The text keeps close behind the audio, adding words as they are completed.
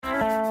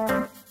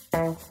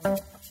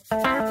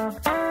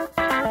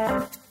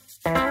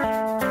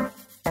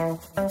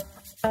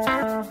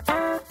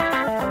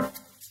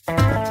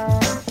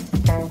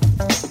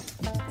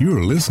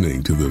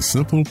listening to the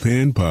Simple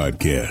Pin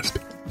Podcast,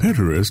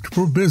 Pinterest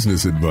for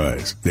business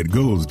advice that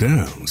goes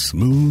down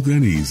smooth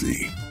and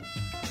easy.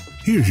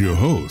 Here's your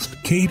host,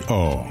 Kate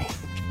Ahl.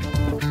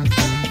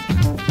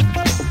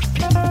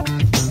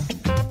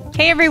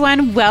 Hey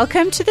everyone,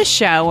 welcome to the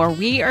show where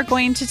we are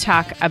going to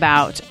talk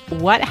about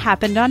what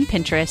happened on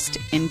Pinterest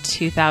in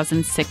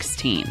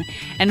 2016.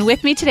 And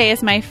with me today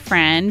is my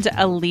friend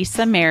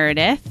Elisa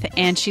Meredith,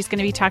 and she's going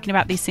to be talking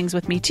about these things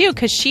with me too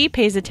because she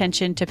pays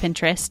attention to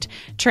Pinterest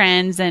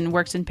trends and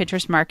works in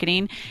Pinterest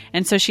marketing.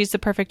 And so she's the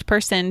perfect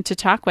person to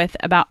talk with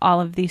about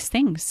all of these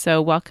things. So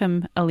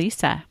welcome,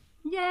 Elisa.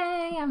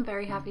 Yay! I'm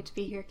very happy to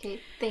be here, Kate.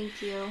 Thank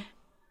you.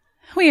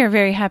 We are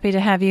very happy to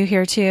have you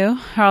here too.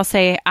 Or I'll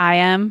say I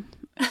am.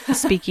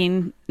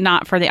 Speaking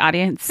not for the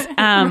audience.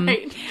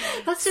 Right.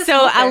 Let's just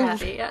hope they're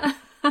happy. Yeah.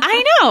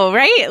 I know,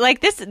 right?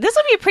 Like this will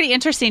be a pretty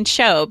interesting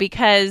show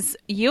because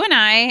you and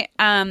I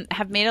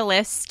have made a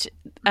list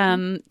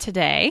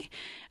today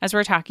as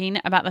we're talking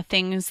about the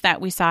things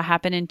that we saw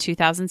happen in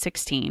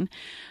 2016.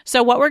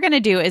 So what we're going to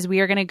do is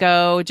we are going to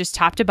go just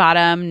top to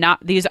bottom.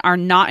 These are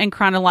not in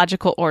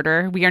chronological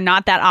order. We are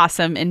not that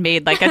awesome and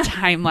made like a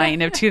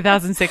timeline of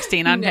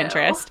 2016 on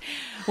Pinterest.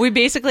 We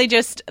basically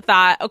just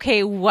thought,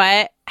 okay,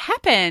 what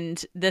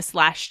happened this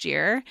last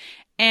year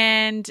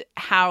and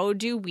how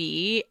do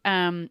we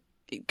kind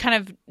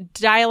of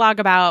dialogue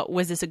about,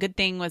 was this a good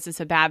thing? Was this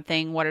a bad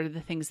thing? What are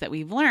the things that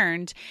we've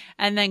learned?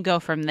 And then go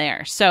from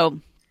there. So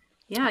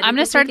yeah, I'm going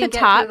to start at the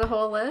top. The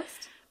whole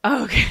list?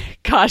 Okay.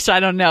 Gosh, I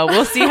don't know.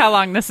 We'll see how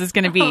long this is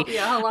going to be.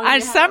 How long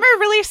some are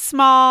really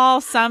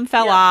small. Some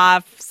fell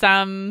off.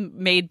 Some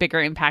made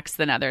bigger impacts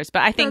than others.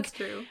 But I think, that's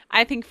true.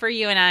 I think for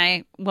you and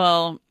I,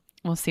 we'll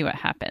see what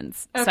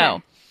happens. Okay.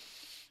 So,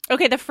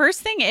 okay, the first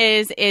thing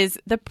is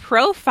the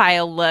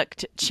profile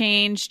looked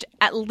changed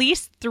at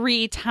least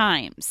 3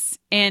 times.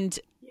 And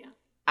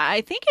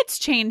I think it's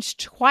changed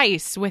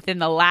twice within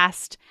the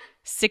last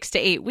 6 to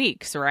 8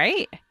 weeks,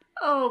 right?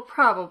 Oh,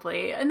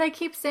 probably. And they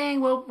keep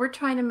saying, well, we're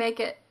trying to make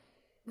it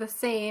the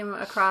same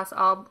across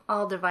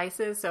all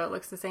devices, so it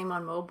looks the same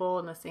on mobile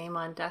and the same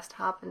on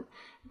desktop. And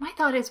my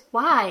thought is,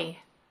 why?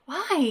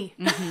 Why?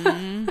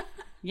 Mm-hmm.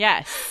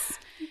 Yes.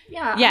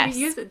 Yeah, yes.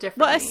 We use it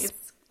differently. Well,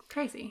 it's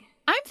crazy.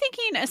 I'm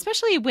thinking,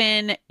 especially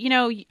when,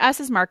 us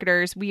as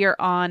marketers, we are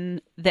on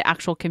the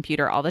actual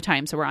computer all the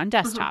time. So we're on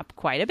desktop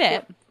quite a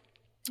bit.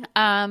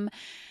 Yep.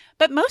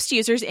 But most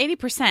users,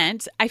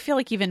 80%, I feel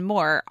like even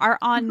more, are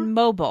on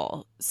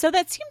mobile. So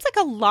that seems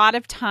like a lot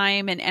of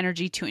time and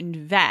energy to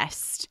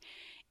invest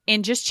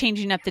in just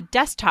changing up the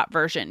desktop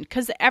version.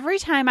 Because every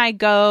time I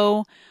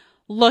go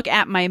look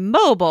at my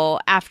mobile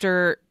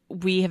after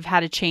we have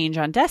had a change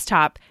on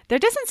desktop, there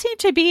doesn't seem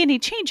to be any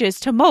changes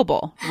to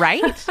mobile,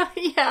 right?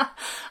 Yeah.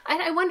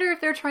 I wonder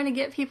if they're trying to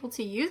get people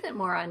to use it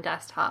more on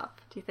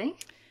desktop. Do you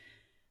think?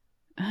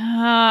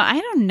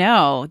 I don't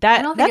know.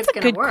 That's a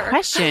good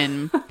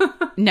question.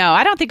 No,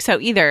 I don't think so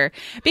either.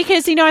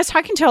 Because, I was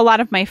talking to a lot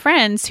of my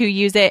friends who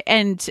use it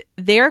and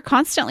they're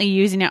constantly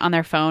using it on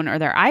their phone or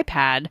their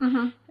iPad.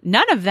 Mm-hmm.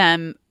 None of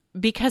them,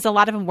 because a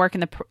lot of them work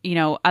in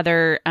the,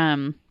 other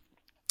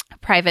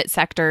private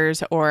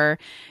sectors, or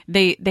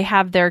they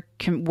have their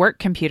work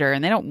computer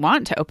and they don't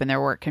want to open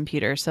their work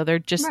computer. So they're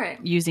just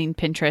using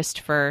Pinterest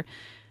for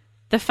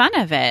the fun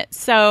of it.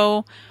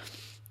 So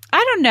I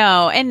don't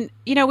know. And,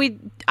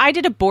 I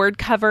did a board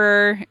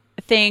cover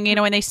thing,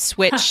 when they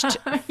switched.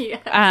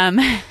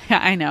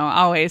 I know,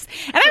 always.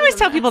 And I always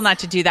tell people not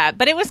to do that,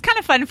 but it was kind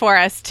of fun for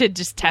us to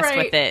just test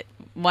with it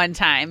one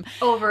time.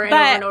 Over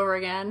and over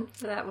again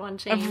for that one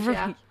change.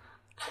 Yeah.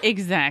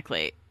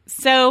 Exactly.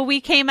 So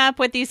we came up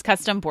with these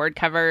custom board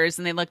covers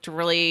and they looked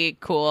really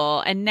cool.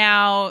 And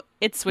now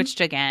it's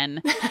switched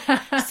again.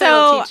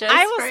 So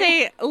I will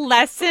say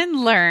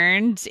lesson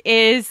learned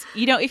is,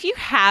 if you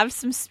have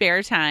some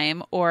spare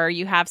time or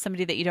you have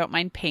somebody that you don't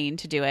mind paying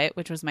to do it,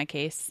 which was my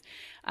case,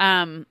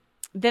 then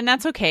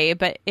that's okay.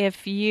 But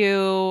if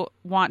you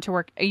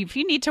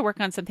need to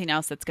work on something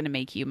else that's going to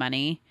make you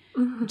money,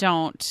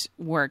 don't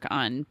work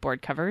on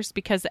board covers,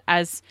 because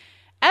as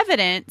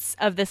evidence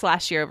of this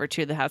last year over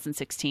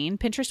 2016,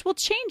 Pinterest will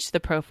change the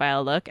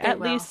profile look at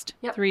least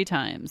 3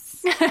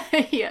 times.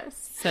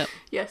 Yes. So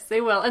yes,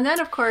 they will. And then,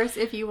 of course,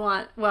 if you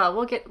want,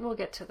 we'll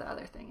get to the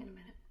other thing in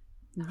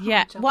a minute.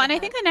 Yeah. Well, and I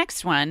think the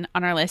next one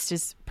on our list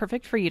is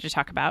perfect for you to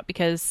talk about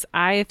because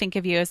I think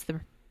of you as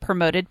the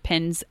promoted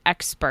pins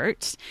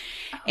expert.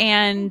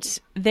 And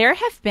there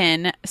have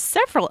been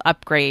several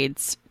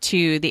upgrades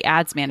to the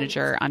ads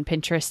manager on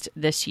Pinterest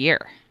this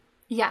year.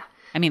 Yeah.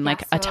 I mean,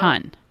 a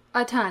ton.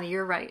 A ton,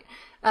 you're right.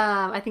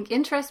 I think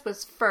interest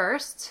was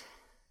first,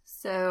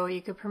 so you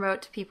could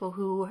promote to people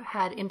who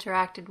had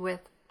interacted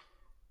with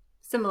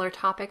similar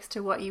topics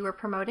to what you were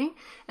promoting,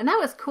 and that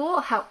was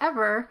cool.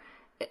 However,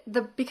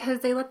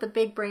 because they let the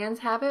big brands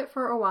have it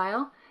for a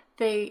while,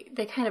 they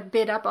kind of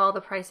bid up all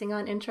the pricing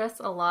on interest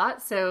a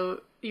lot.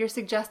 So your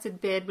suggested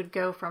bid would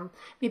go from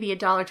maybe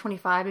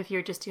 $1.25 if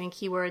you're just doing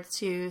keywords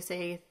to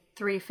say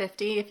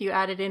 $3.50 if you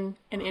added in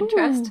an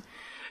interest.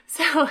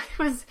 So it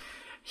was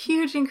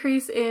huge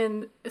increase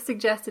in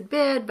suggested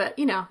bid, but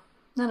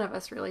none of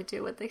us really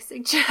do what they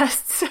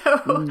suggest. So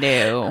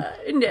no.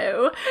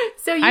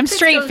 So I'm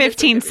straight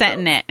 15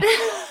 cent in it.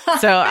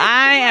 So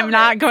I am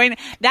not going.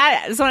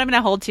 That is what I'm going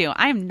to hold to.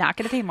 I am not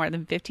going to pay more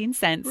than 15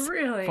 cents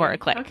for a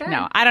click. Okay.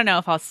 No, I don't know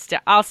if I'll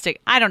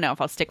stick. I don't know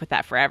if I'll stick with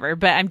that forever.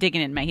 But I'm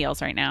digging in my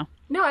heels right now.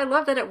 No, I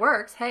love that it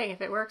works. Hey,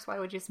 if it works, why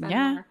would you spend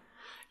more?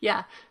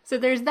 Yeah. So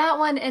there's that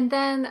one, and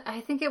then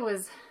I think it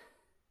was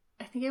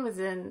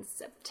in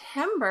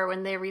September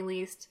when they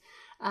released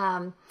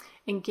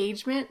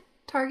engagement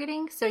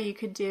targeting. So you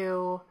could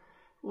do,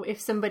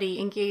 if somebody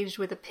engaged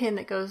with a pin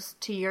that goes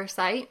to your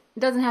site, it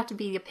doesn't have to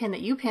be a pin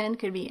that you pin,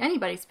 could be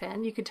anybody's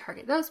pin. You could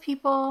target those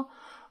people,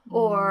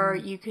 or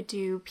you could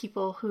do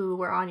people who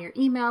were on your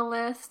email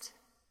list,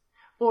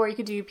 or you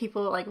could do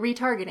people like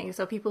retargeting.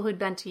 So people who'd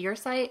been to your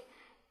site.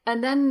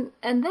 And then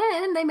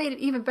they made it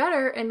even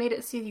better and made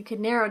it so you could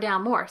narrow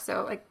down more.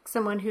 So like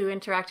someone who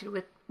interacted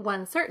with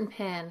one certain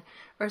pin,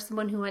 or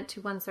someone who went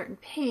to one certain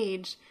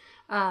page,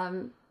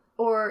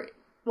 or,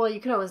 well, you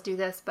could always do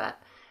this, but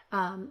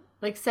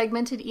like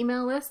segmented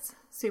email lists,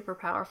 super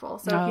powerful.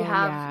 So if you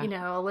have,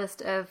 a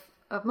list of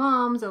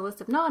moms, a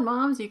list of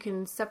non-moms, you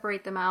can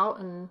separate them out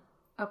and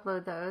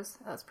upload those.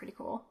 That's pretty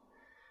cool.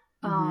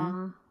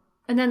 And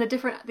then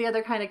the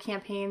other kind of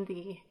campaign,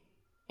 the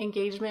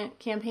engagement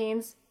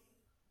campaigns,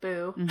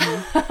 boo.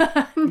 Yeah,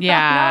 I'm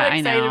not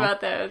excited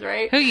about those,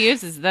 right? Who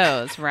uses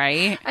those,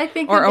 right? I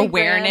think or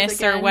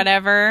awareness or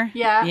whatever.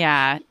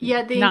 Yeah.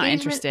 The not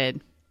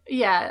interested.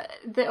 Yeah,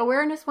 the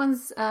awareness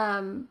ones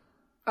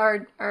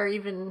are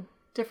even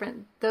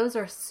different. Those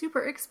are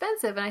super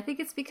expensive, and I think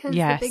it's because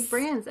the big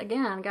brands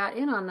again got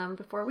in on them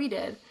before we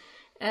did,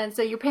 and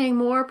so you're paying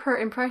more per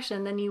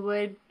impression than you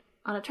would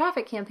on a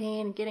traffic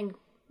campaign, getting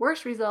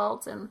worse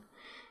results. And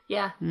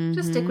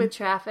just stick with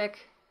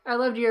traffic. I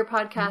loved your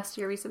podcast,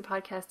 your recent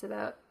podcast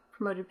about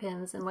promoted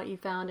pins and what you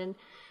found. And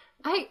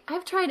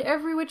I've tried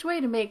every which way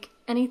to make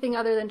anything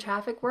other than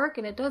traffic work,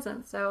 and it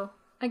doesn't. So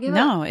I give up.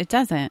 No, it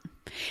doesn't.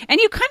 And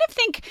you kind of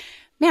think,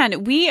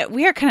 man,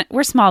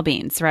 we're small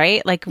beans,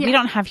 right? Like we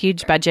don't have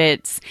huge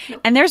budgets.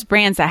 Nope. And there's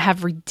brands that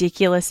have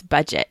ridiculous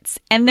budgets,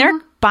 and they're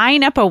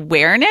buying up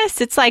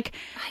awareness. It's like,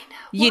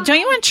 don't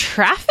you want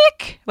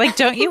traffic? Like,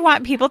 don't you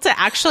want people to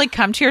actually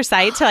come to your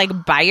site to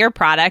like buy your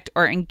product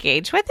or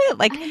engage with it?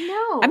 Like, I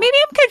know. Maybe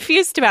I'm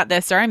confused about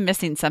this, or I'm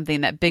missing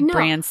something that big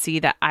brands see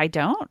that I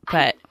don't.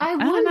 But I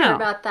wonder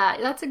about that.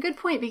 That's a good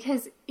point,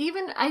 because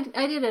even I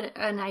did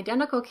an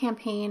identical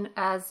campaign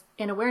as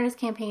an awareness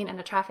campaign and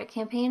a traffic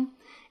campaign.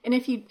 And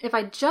if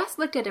I just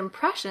looked at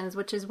impressions,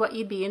 which is what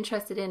you'd be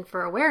interested in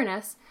for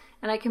awareness,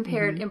 and I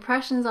compared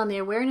impressions on the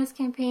awareness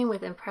campaign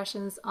with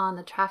impressions on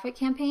the traffic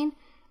campaign,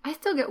 I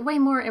still get way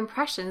more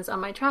impressions on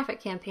my traffic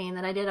campaign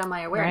than I did on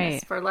my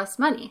awareness for less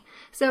money.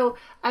 So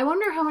I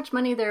wonder how much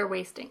money they're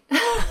wasting.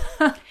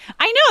 I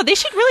know. They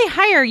should really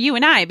hire you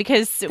and I,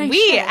 because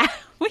we've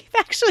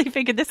actually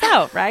figured this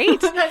out,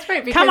 right? That's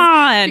right. Come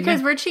on.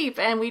 Because we're cheap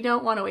and we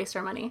don't want to waste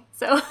our money.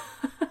 So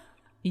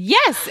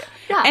yes.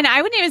 Yeah. And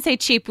I wouldn't even say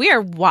cheap. We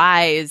are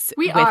wise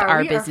with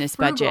our business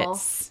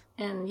budgets.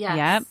 And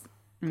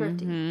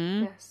thrifty.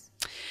 Yes.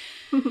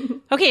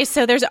 Okay.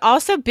 So there's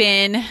also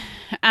been,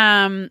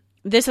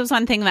 this was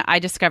one thing that I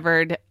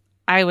discovered.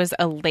 I was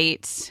a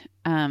late,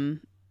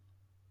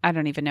 I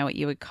don't even know what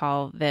you would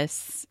call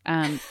this.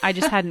 I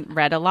just hadn't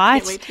read a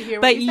lot. But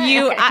I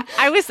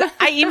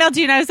emailed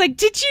you and I was like,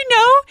 did you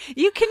know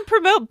you can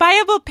promote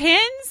buyable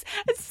pins?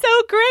 It's so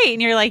great.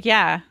 And you're like,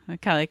 yeah,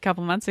 a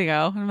couple months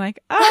ago. And I'm like,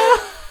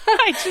 oh,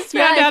 I just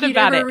found out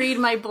about it. If you ever read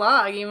my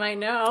blog, you might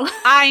know.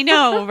 I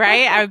know,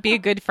 right? I would be a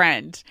good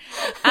friend.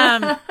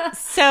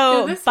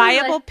 So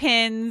buyable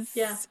pins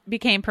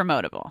became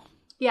promotable.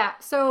 Yeah.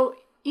 So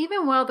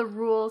even while the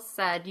rules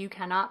said you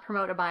cannot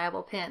promote a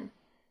buyable pin,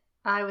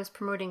 I was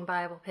promoting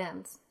buyable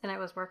pins and it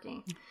was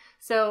working.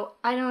 So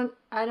I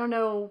don't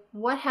know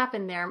what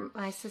happened there.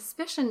 My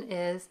suspicion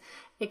is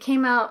it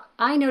came out.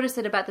 I noticed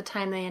it about the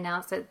time they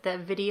announced that the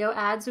video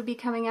ads would be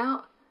coming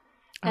out.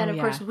 And of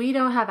course we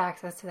don't have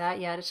access to that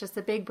yet. It's just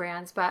the big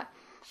brands. But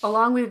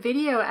along with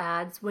video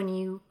ads, when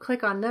you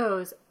click on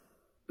those,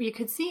 you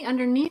could see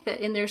underneath it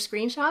in their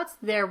screenshots,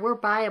 there were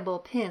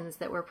buyable pins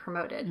that were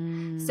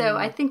promoted. So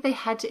I think they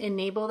had to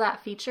enable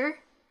that feature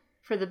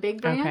for the big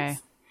brands. Okay.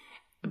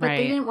 But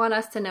they didn't want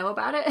us to know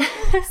about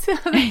it, so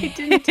they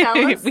didn't tell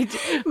us.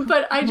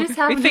 But I just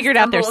happened to figured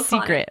out their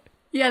secret.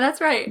 Yeah, that's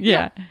right.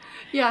 Yeah.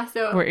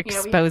 So we're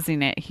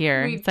exposing it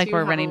here. It's like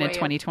we're running in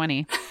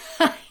 2020.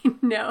 I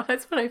know.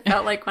 That's what I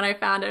felt like when I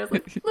found it. I was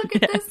like, look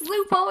at this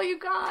loophole, you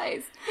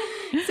guys.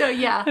 So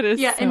that is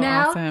so and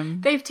now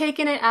awesome. They've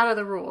taken it out of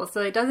the rules,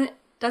 so it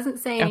doesn't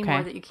say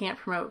anymore that you can't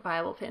promote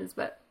buyable pins,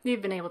 but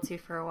you've been able to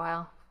for a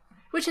while,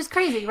 which is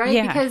crazy, right?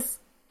 Yeah. Because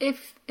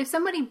if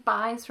somebody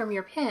buys from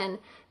your pin,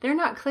 they're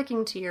not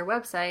clicking to your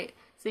website,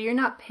 so you're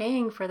not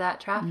paying for that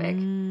traffic.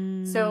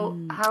 So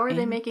how are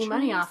they making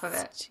money off of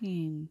it?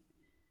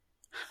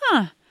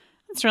 Huh.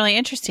 That's really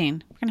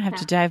interesting. We're going to have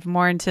to dive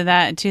more into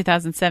that in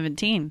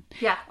 2017.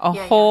 Yeah. A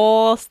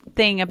whole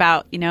thing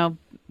about,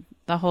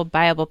 the whole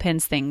buyable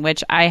pins thing,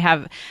 which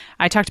I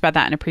talked about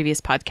that in a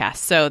previous podcast.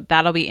 So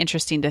that'll be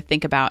interesting to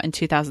think about in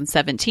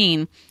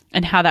 2017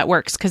 and how that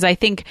works. Because I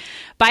think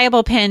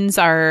buyable pins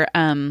are,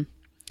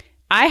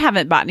 I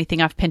haven't bought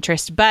anything off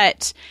Pinterest,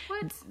 but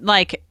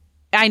like,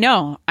 I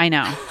know. I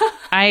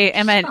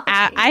am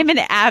I'm an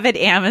avid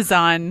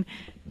Amazon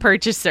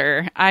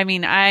purchaser. I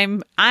mean,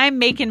 I'm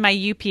making my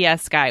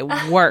UPS guy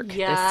work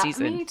this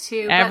season. Me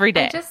too. Every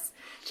day.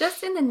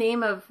 Just in the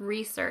name of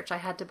research, I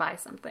had to buy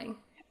something.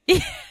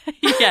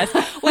 Yes.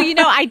 Well,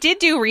 I did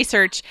do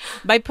research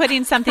by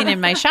putting something in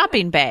my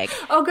shopping bag.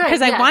 Oh, good.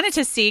 Because I wanted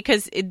to see,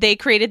 because they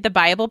created the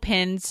Buyable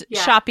Pins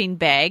shopping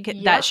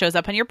bag that shows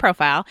up on your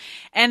profile.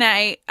 And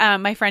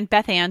my friend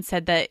Beth Ann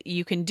said that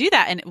you can do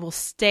that and it will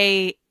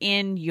stay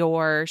in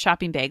your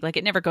shopping bag. Like,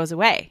 it never goes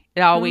away.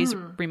 It always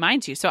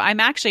reminds you. So I'm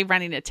actually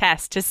running a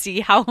test to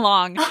see how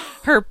long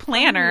her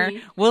planner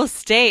will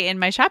stay in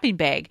my shopping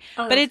bag.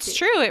 Oh, but it's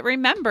true. It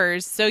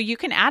remembers. So you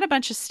can add a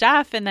bunch of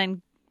stuff and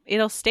then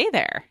it'll stay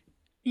there.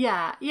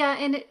 Yeah,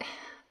 and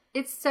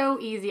it's so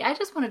easy. I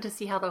just wanted to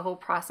see how the whole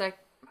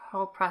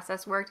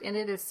process worked, and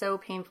it is so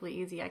painfully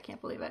easy. I can't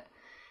believe it.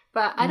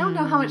 But I don't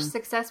know how much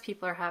success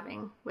people are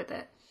having with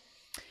it.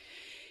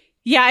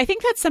 Yeah, I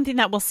think that's something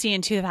that we'll see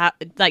in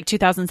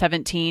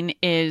 2017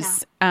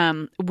 is,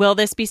 will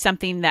this be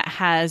something that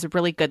has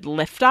really good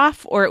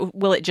liftoff, or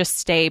will it just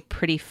stay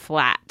pretty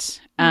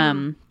flat?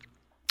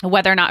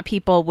 Whether or not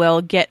people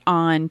will get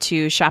on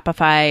to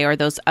Shopify or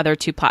those other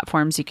two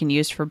platforms you can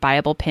use for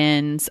buyable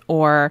pins,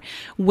 or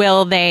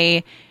will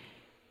they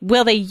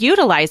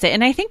utilize it?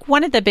 And I think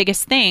one of the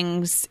biggest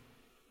things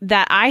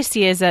that I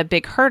see as a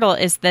big hurdle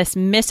is this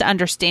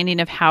misunderstanding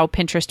of how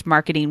Pinterest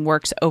marketing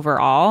works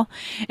overall.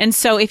 And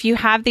so if you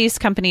have these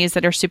companies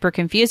that are super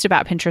confused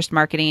about Pinterest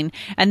marketing,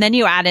 and then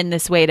you add in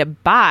this way to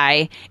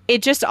buy,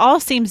 it just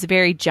all seems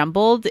very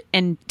jumbled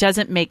and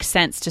doesn't make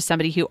sense to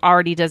somebody who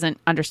already doesn't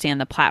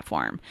understand the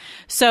platform.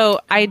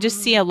 So I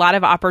just see a lot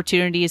of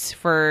opportunities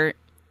for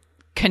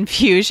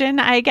confusion,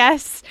 I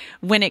guess,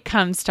 when it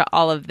comes to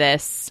all of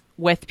this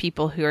with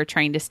people who are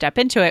trying to step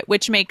into it,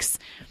 which makes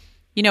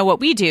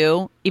what we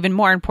do even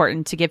more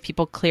important, to give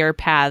people clear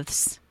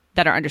paths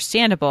that are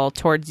understandable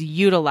towards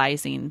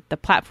utilizing the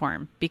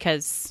platform,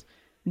 because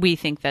we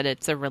think that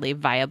it's a really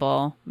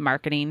viable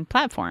marketing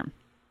platform.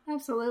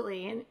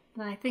 Absolutely. And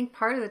I think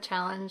part of the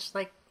challenge,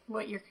 like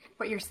what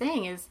you're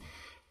saying, is,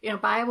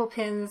 buyable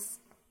pins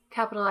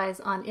capitalize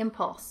on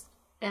impulse,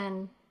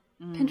 and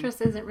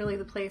Pinterest isn't really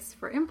the place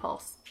for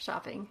impulse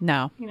shopping.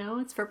 No.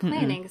 It's for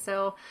planning.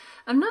 So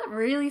I'm not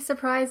really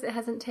surprised it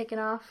hasn't taken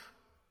off.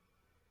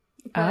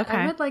 But okay.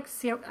 I would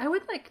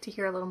like to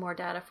hear a little more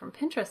data from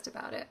Pinterest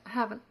about it. I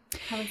haven't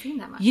seen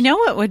that much. You know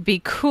what would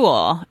be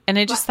cool? And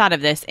I just thought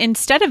of this.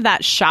 Instead of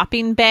that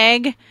shopping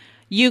bag,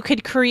 you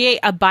could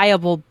create a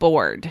buyable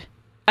board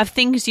of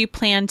things you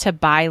plan to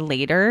buy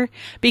later,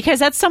 because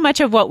that's so much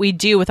of what we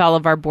do with all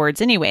of our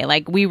boards anyway.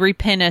 Like, we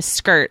repin a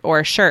skirt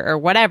or a shirt or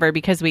whatever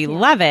because we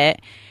love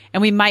it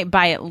and we might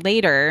buy it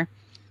later.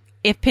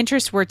 If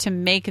Pinterest were to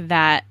make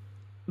that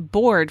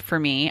board for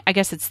me, I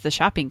guess it's the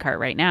shopping cart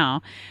right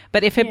now,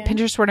 but if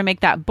Pinterest were to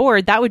make that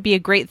board, that would be a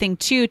great thing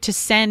too to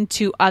send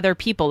to other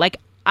people. Like,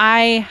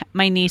 my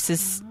niece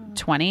is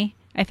 20,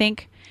 I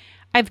think.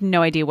 I have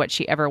no idea what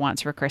she ever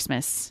wants for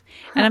Christmas.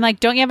 And I'm like,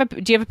 do you have a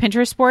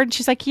Pinterest board? And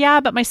she's like, yeah,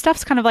 but my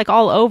stuff's kind of like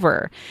all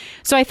over.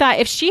 So I thought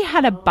if she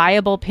had a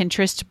buyable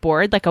Pinterest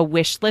board, like a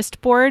wish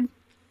list board,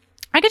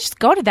 I could just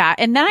go to that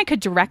and then I could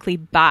directly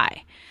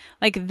buy.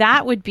 Like,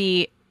 that would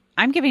be,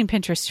 I'm giving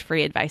Pinterest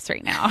free advice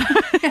right now,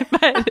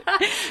 but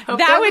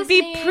that would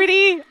be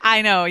pretty,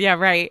 I know. Yeah.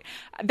 Right.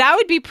 That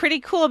would be pretty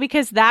cool,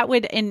 because that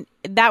would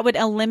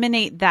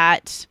eliminate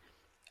that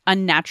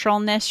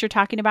unnaturalness you're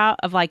talking about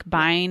of like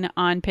buying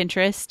on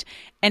Pinterest,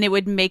 and it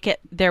would make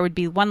it, there would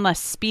be one less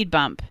speed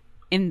bump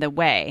in the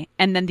way.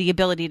 And then the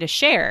ability to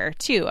share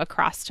too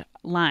across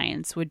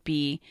lines would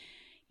be,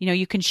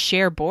 you can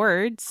share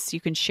boards, you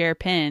can share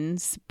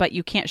pins, but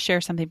you can't share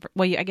something.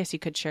 I guess you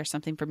could share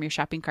something from your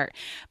shopping cart,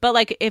 but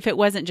like if it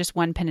wasn't just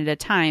one pin at a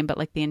time, but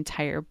like the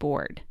entire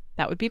board,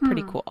 that would be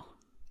pretty cool.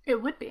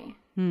 It would be.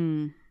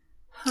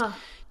 Huh.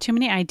 Too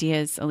many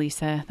ideas,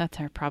 Elisa. That's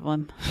our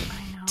problem.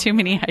 I know. Too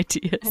many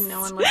ideas. And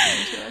no one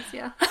listening to us.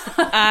 Yeah.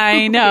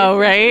 I know,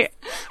 right?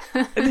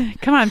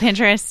 Come on,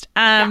 Pinterest.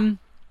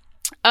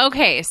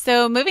 Okay,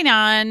 so moving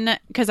on,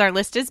 because our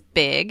list is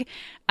big.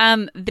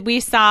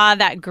 We saw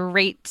that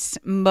great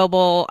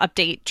mobile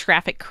update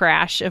traffic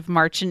crash of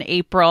March and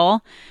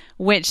April,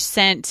 which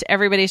sent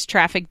everybody's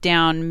traffic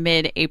down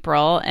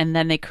mid-April. And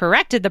then they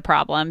corrected the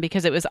problem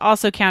because it was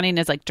also counting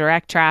as like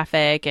direct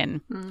traffic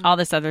and all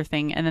this other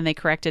thing. And then they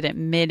corrected it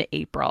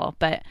mid-April.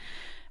 But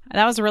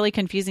that was really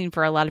confusing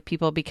for a lot of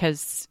people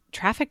because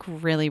traffic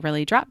really,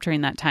 really dropped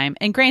during that time.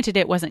 And granted,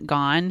 it wasn't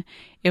gone.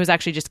 It was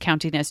actually just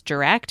counting as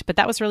direct. But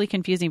that was really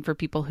confusing for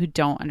people who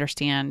don't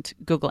understand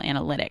Google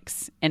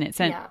Analytics. And it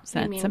sent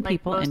some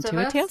people into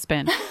a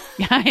tailspin.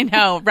 I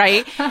know,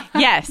 right?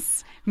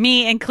 Yes,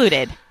 me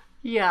included.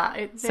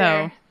 Yeah.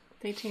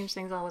 They change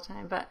things all the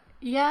time. But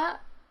yeah,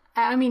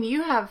 I mean,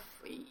 you have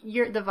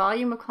the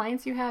volume of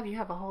clients you have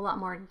a whole lot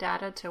more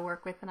data to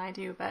work with than I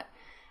do. But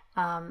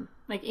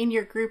like in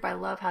your group, I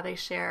love how they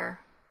share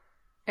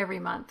every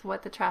month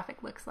what the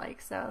traffic looks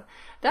like. So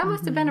that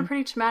must have been a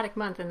pretty traumatic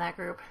month in that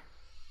group.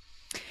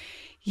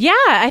 Yeah,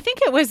 I think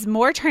it was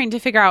more trying to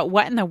figure out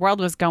what in the world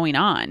was going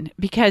on,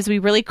 because we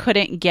really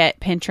couldn't get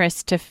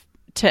Pinterest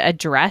to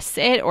address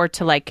it or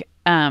to like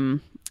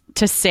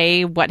to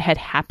say what had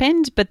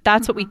happened. But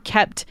that's what we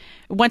kept.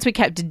 Once we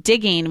kept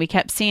digging, we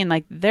kept seeing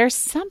like there's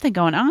something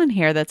going on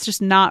here that's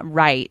just not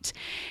right.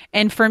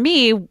 And for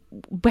me,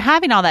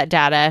 having all that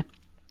data,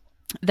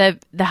 the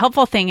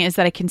helpful thing is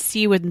that I can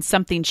see when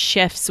something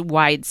shifts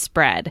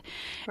widespread.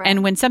 Right.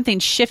 And when something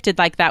shifted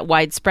like that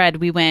widespread,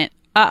 we went,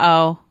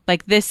 uh-oh,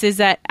 like this is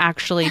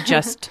actually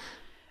just,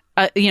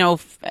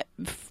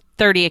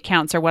 30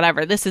 accounts or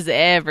whatever. This is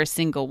every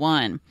single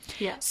one.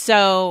 Yeah.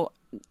 So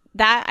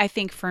that, I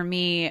think for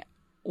me,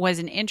 was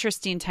an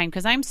interesting time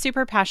because I'm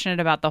super passionate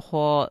about the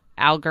whole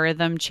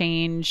algorithm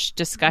change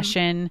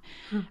discussion.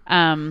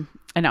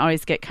 And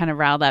always get kind of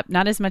riled up.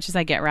 Not as much as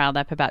I get riled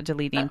up about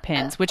deleting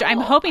pins, which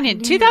I'm hoping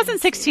in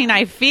 2016,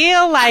 I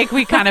feel like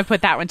we kind of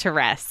put that one to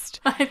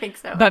rest. I think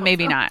so. But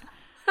maybe not.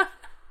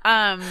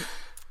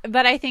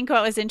 But I think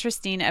what was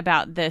interesting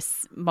about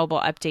this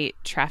mobile update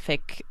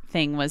traffic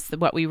thing was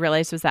what we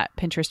realized was that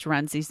Pinterest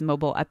runs these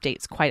mobile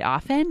updates quite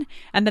often,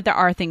 and that there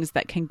are things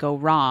that can go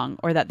wrong,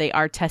 or that they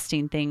are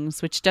testing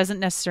things, which doesn't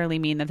necessarily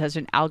mean that there's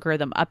an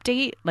algorithm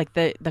update, like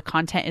the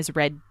content is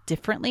read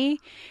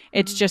differently.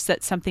 It's just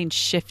that something's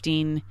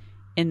shifting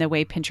in the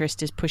way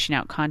Pinterest is pushing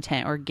out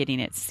content or getting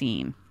it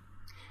seen.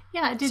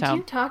 Yeah. Did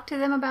you talk to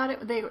them about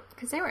it?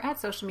 Because they were at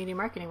Social Media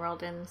Marketing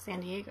World in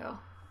San Diego.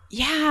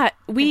 Yeah,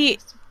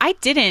 I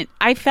didn't.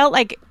 I felt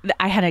like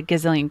I had a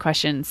gazillion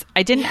questions.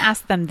 I didn't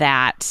ask them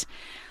that.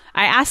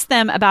 I asked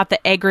them about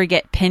the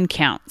aggregate pin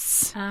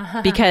counts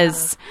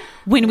because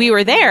when we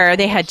were there,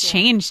 they had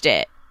changed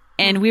it.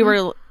 And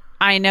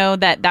I know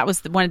that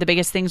was one of the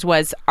biggest things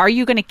was, are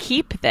you going to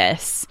keep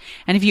this?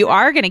 And if you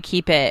are going to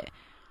keep it,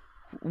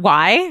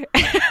 why?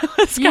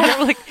 It's kind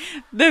of like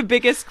the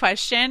biggest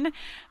question.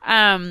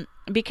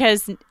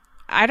 Because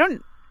I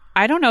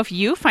don't know if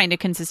you find a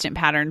consistent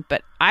pattern,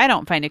 but I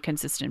don't find a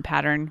consistent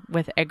pattern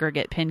with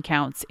aggregate pin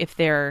counts if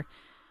they're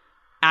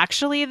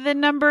actually the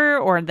number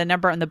or the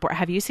number on the board.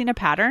 Have you seen a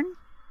pattern?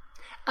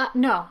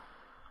 No.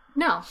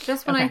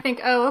 Just when I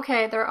think, oh,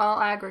 okay, they're all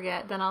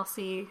aggregate, then I'll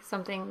see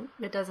something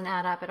that doesn't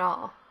add up at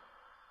all.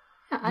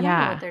 Yeah, I don't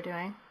know what they're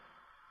doing.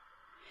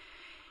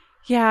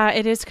 Yeah,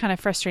 it is kind of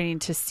frustrating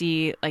to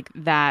see like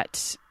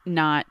that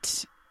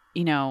not...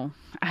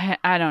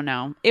 I don't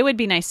know. It would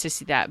be nice to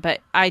see that,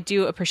 but I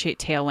do appreciate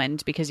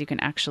Tailwind because you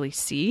can actually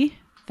see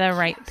the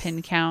right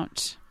pin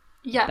count.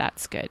 Yeah.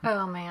 That's good.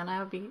 Oh man, I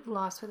would be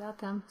lost without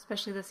them,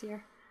 especially this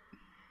year.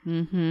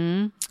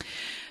 So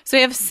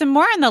we have some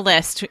more on the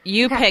list.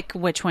 You pick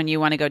which one you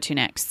want to go to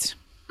next.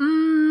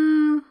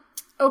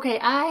 Okay,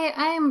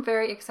 I am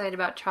very excited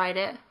about Tried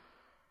It.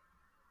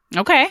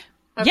 Okay.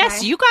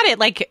 Yes, you got it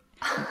like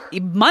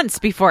months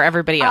before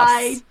everybody else.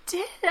 I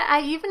did.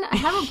 I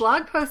have a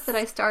blog post that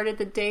I started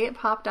the day it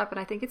popped up, and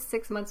I think it's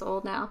 6 months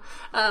old now.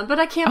 But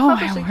I can't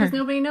publish it because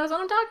nobody knows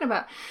what I'm talking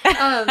about.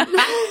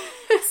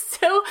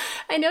 So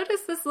I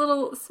noticed this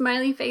little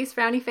smiley face,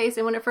 frowny face,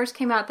 and when it first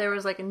came out, there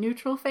was like a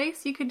neutral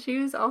face you could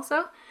choose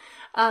also.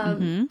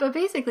 But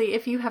basically,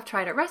 if you have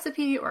tried a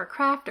recipe or a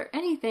craft or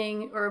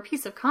anything, or a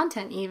piece of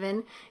content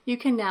even, you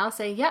can now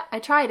say, yeah, I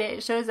tried it.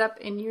 It shows up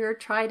in your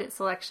Tried It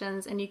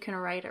selections, and you can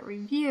write a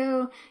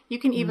review. You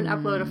can even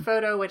upload a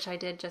photo, which I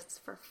did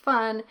just for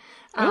fun.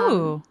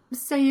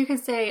 So you can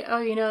say,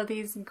 oh,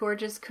 these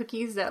gorgeous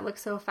cookies that look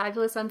so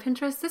fabulous on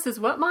Pinterest, this is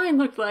what mine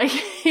looked like.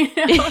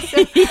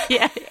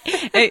 Yeah.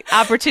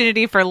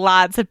 Opportunity for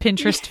lots of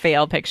Pinterest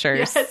fail pictures.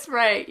 Yeah, that's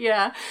right.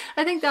 Yeah.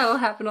 I think that will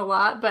happen a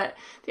lot. But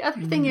the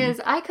other thing is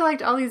I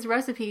collect all these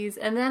recipes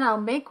and then I'll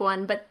make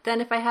one. But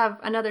then if I have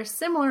another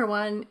similar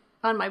one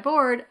on my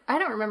board, I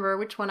don't remember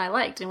which one I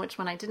liked and which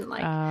one I didn't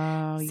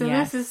like. So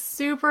this is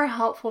super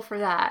helpful for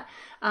that.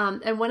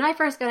 And when I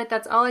first got it,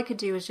 that's all I could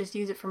do was just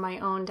use it for my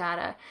own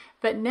data.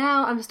 But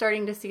now I'm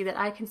starting to see that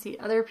I can see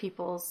other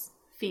people's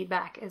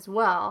feedback as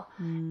well.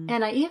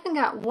 And I even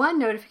got one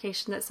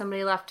notification that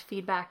somebody left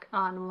feedback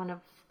on one of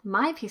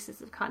my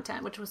pieces of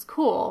content, which was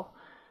cool.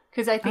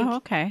 Because I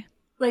think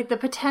like the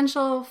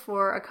potential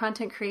for a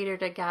content creator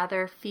to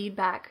gather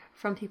feedback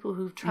from people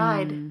who've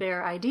tried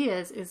their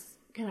ideas is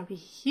going to be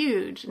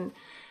huge. And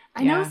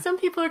I know some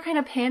people are kind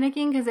of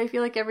panicking because they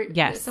feel like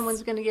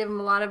someone's going to give them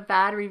a lot of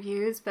bad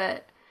reviews,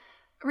 but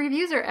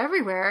reviews are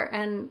everywhere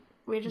and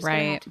we just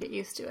have to get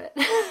used to it.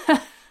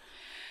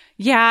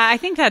 Yeah, I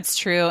think that's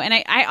true. And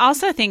I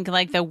also think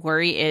like the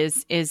worry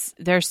is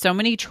there's so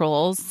many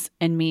trolls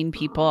and mean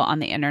people on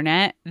the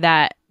internet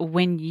that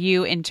when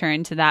you enter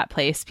into that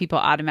place, people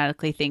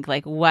automatically think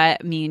like,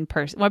 what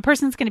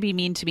person's going to be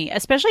mean to me,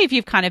 especially if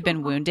you've kind of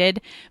been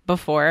wounded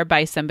before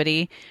by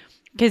somebody.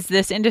 Because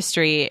this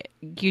industry,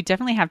 you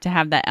definitely have to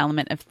have that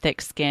element of thick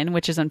skin,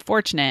 which is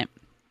unfortunate.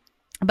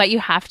 But you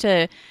have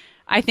to,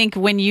 I think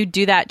when you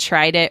do that,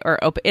 tried it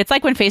or open, it's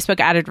like when Facebook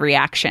added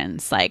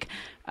reactions, like,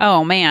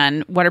 oh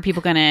man, what are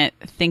people going to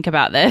think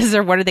about this?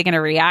 Or what are they going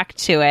to react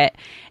to it?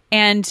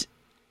 And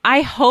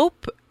I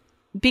hope,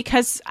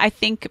 because I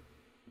think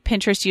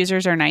Pinterest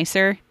users are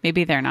nicer.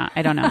 Maybe they're not.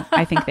 I don't know.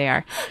 I think they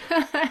are.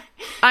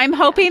 I'm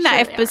hoping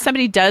that if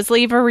somebody does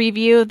leave a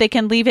review, they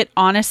can leave it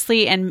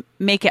honestly and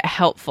make it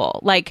helpful.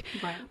 Like,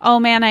 oh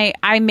man,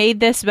 I made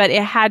this, but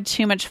it had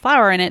too much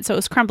flour in it, so it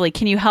was crumbly.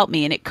 Can you help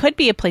me? And it could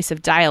be a place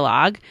of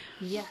dialogue.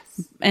 Yes.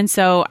 And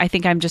so I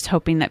think I'm just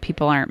hoping that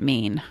people aren't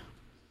mean.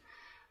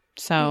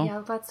 So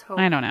yeah, let's hope.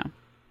 I don't know.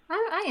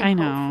 I am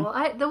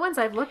hopeful. The ones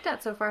I've looked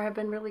at so far have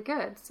been really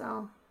good.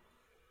 So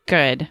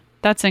good.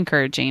 That's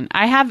encouraging.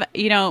 I have,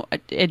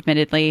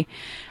 admittedly,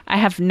 I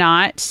have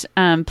not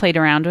played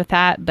around with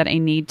that, but I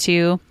need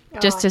to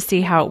just to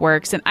see how it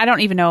works. And I don't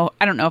know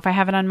if I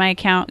have it on my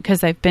account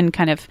because I've been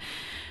kind of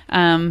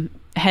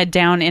head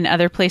down in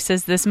other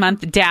places this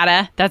month.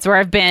 Data, that's where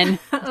I've been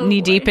knee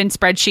deep in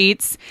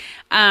spreadsheets.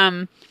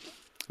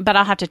 But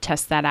I'll have to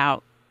test that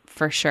out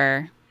for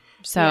sure.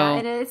 So yeah,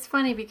 and it's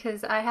funny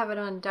because I have it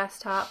on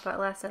desktop, but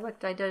last I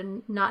looked, I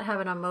did not have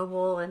it on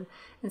mobile, and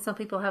some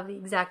people have the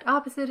exact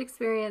opposite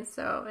experience,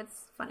 so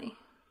it's funny.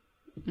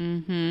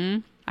 Mm-hmm.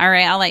 All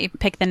right, I'll let you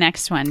pick the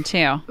next one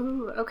too.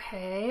 Ooh,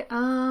 okay.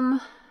 How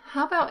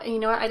about, you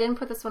know what? I didn't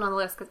put this one on the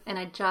list, and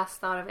I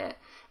just thought of it,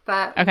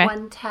 but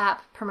One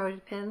Tap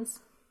promoted pins.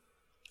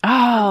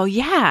 Oh,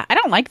 yeah. I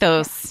don't like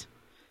those.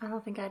 I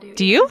don't think I do.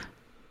 Do you?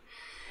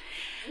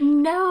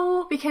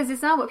 No, because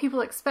it's not what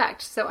people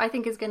expect, so I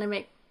think it's going to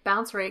make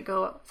bounce rate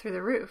go through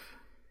the roof.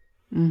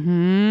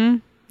 Mm-hmm.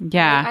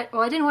 Yeah.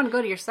 I didn't want to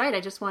go to your site. I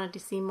just wanted to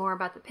see more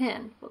about the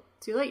pin. Well,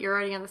 too late. You're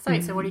already on the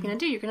site. So what are you going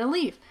to do? You're going to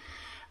leave.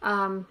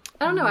 I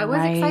don't know. I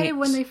was excited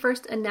when they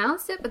first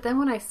announced it, but then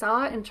when I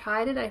saw it and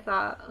tried it, I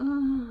thought,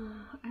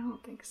 I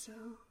don't think so.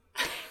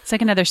 It's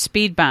like another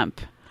speed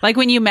bump. Like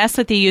when you mess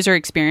with the user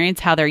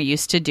experience, how they're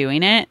used to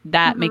doing it,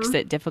 that makes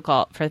it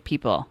difficult for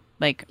people.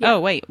 Like,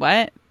 oh, wait,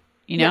 what?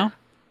 You know? Yeah.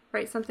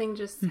 Right. Something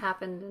just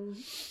happened and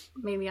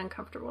made me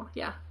uncomfortable.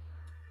 Yeah.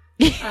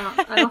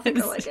 I don't think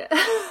I like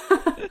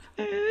it.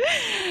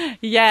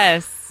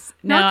 Yes.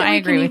 No, I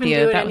agree with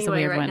you. That was a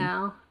weird one.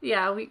 Now.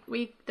 Yeah,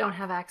 we don't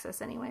have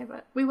access anyway,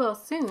 but we will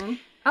soon.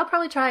 I'll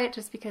probably try it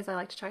just because I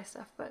like to try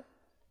stuff, but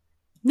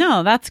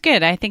no, that's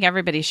good. I think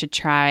everybody should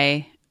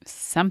try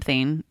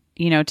something,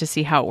 to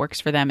see how it works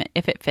for them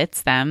if it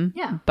fits them.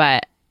 Yeah.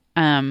 But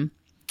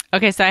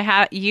okay,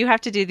 so you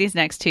have to do these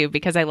next two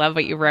because I love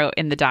what you wrote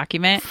in the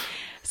document.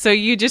 So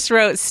you just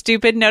wrote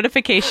stupid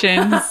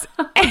notifications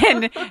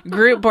and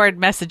group board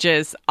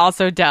messages,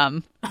 also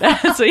dumb.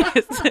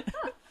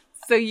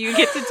 So you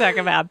get to talk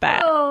about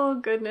that. Oh,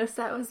 goodness.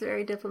 That was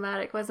very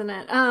diplomatic, wasn't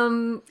it?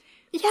 Yeah.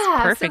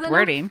 It's perfect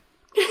wording.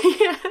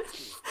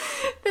 Yes.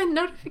 The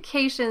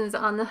notifications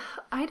on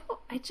I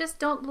just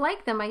don't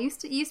like them. I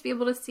used to be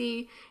able to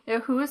see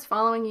who was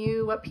following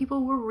you, what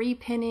people were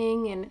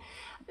repinning, and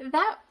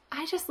that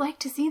I just like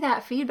to see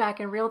that feedback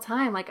in real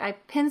time. Like I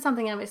pin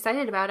something I'm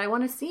excited about, I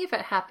want to see if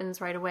it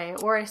happens right away.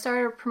 Or I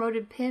start a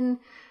promoted pin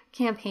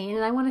campaign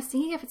and I want to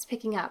see if it's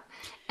picking up.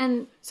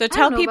 And so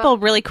tell people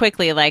really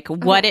quickly, like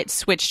what it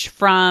switched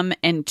from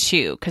and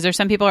to, because there's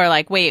some people who are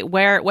like, wait,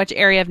 which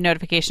area of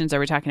notifications are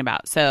we talking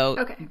about?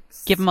 So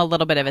give them a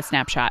little bit of a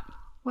snapshot.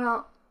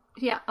 Well,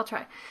 yeah, I'll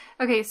try.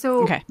 Okay.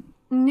 So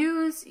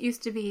news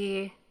used to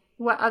be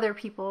what other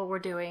people were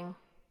doing,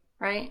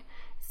 right?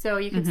 So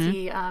you could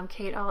see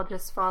Kate all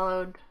just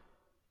followed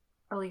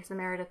Elisa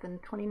Meredith and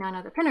 29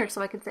 other pinners.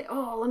 So I could say,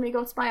 oh, let me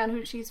go spy on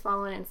who she's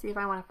following and see if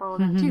I want to follow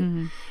them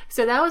too.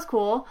 So that was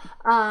cool.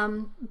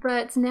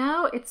 But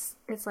now it's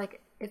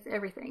like it's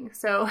everything.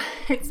 So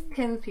it's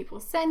pins people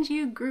send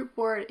you, group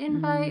board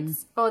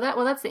invites.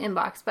 That's the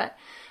inbox. But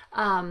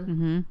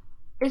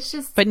it's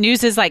just. But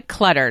news is like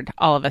cluttered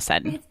all of a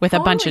sudden with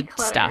totally a bunch of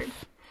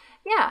stuff.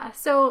 Yeah.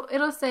 So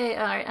it'll say,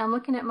 all right, I'm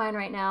looking at mine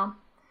right now.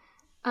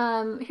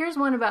 Here's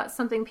one about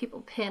something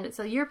people pinned. It's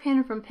your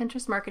pin from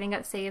Pinterest marketing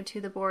got saved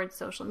to the board's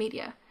social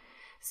media.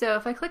 So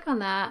if I click on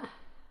that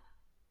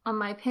on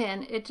my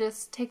pin, it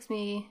just takes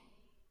me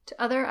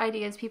to other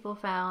ideas people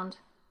found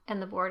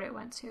and the board it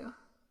went to.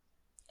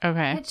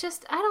 Okay. It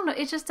just, I don't know.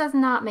 It just does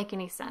not make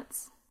any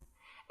sense.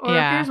 Or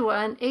here's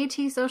one, AT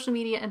social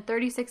media and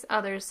 36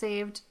 others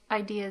saved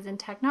ideas in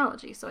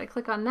technology. So I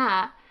click on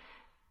that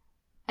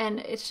and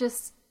it's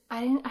just,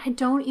 I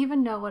don't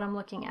even know what I'm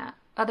looking at.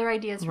 Other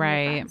ideas from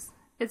my friends.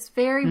 It's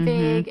very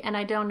vague, and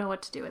I don't know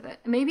what to do with it.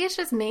 Maybe it's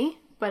just me,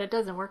 but it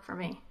doesn't work for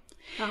me.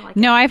 I don't like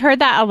it. I've heard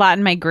that a lot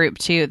in my group,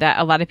 too, that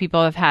a lot of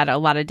people have had a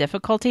lot of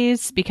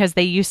difficulties because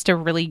they used to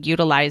really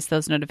utilize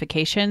those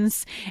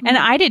notifications. And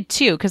I did,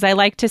 too, because I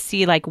like to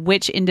see like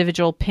which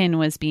individual pin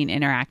was being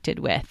interacted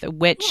with,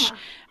 which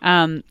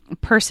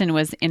person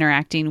was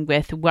interacting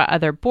with what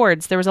other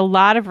boards. There was a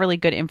lot of really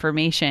good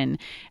information.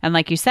 And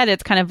like you said,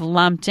 it's kind of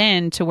lumped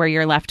in to where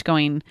you're left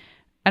going,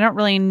 I don't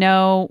really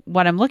know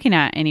what I'm looking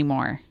at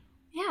anymore.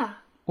 Yeah.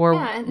 Or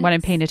what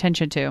I'm paying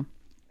attention to.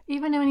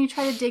 Even when you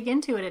try to dig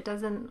into it, it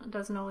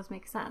doesn't always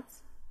make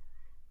sense.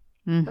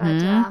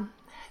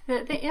 But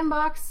The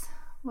inbox,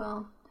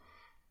 well,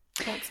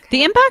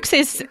 the inbox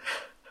is...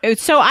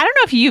 So I don't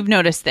know if you've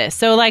noticed this.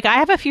 So like I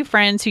have a few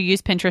friends who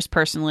use Pinterest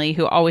personally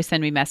who always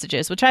send me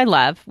messages, which I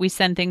love. We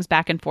send things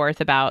back and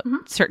forth about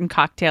certain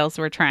cocktails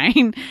we're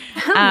trying.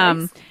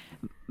 Nice.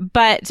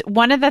 But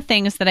one of the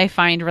things that I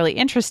find really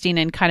interesting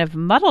and kind of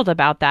muddled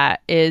about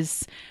that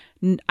is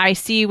I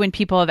see when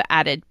people have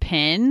added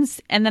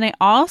pins, and then I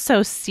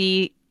also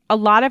see a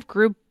lot of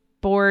group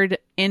board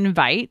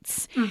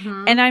invites,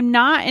 and I'm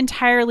not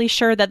entirely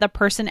sure that the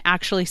person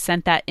actually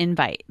sent that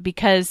invite,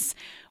 because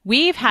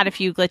we've had a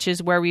few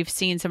glitches where we've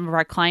seen some of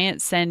our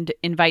clients send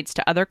invites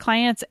to other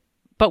clients,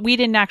 but we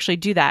didn't actually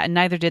do that, and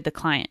neither did the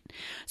client.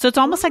 So it's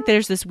almost like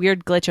there's this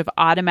weird glitch of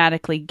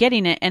automatically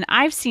getting it. And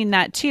I've seen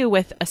that too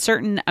with a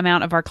certain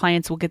amount of our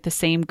clients will get the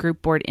same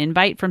group board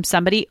invite from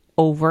somebody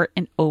over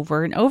and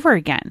over and over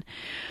again.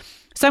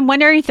 So I'm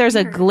wondering if there's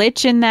a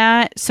glitch in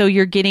that. So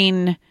you're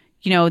getting,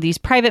 these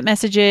private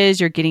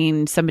messages, you're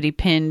getting somebody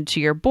pinned to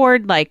your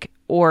board,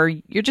 or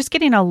you're just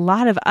getting a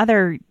lot of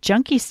other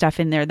junky stuff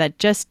in there that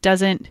just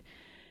doesn't,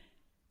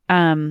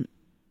 I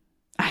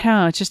don't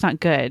know, it's just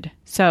not good.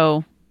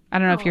 So I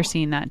don't know if you're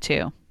seeing that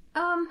too.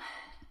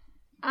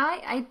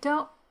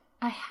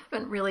 I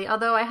haven't really,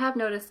 although I have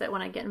noticed that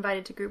when I get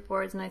invited to group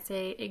boards and I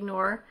say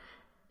ignore,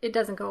 it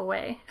doesn't go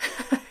away.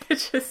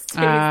 It just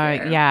stays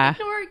there. Yeah.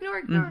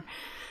 Ignore.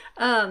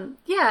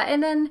 Yeah.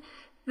 And then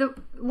the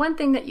one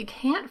thing that you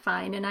can't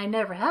find, and I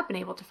never have been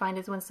able to find,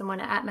 is when someone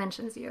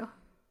mentions you.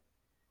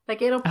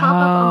 Like it'll pop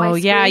up on my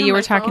screen. Yeah, you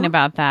were talking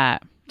about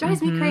that.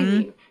 Drives me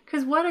crazy.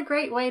 Because what a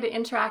great way to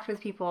interact with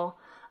people.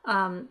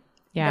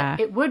 Yeah.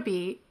 It would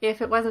be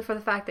if it wasn't for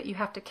the fact that you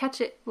have to catch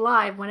it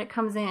live when it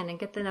comes in and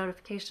get the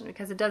notification,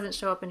 because it doesn't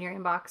show up in your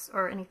inbox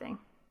or anything.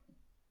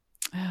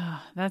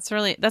 That's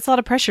a lot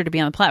of pressure to be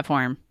on the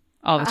platform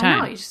all the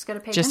time. I know, you just got to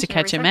pay just to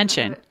catch it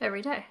mentioned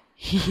every day.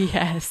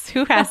 Yes.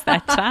 Who has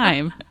that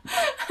time?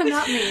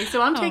 Not me.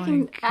 So I'm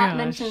taking at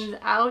mentions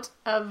out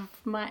of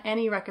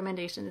any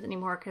recommendations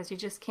anymore, because you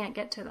just can't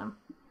get to them.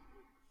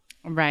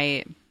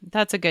 Right.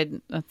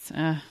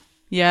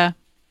 Yeah.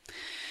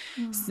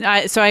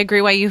 So I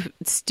agree why you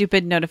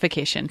stupid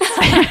notifications.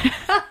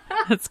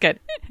 That's good.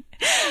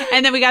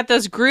 And then we got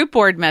those group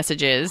board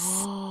messages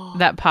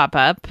that pop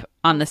up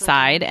on the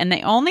side, and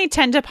they only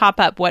tend to pop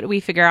up, what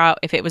we figure out,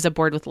 if it was a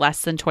board with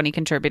less than 20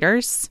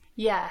 contributors.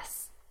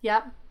 Yes.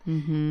 Yep.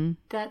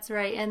 That's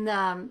right.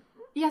 And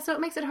so it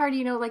makes it hard,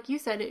 like you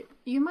said,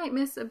 you might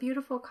miss a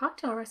beautiful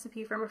cocktail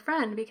recipe from a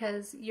friend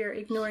because you're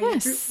ignoring the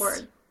group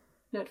board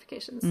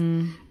notifications.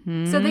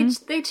 So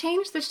they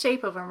changed the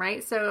shape of them,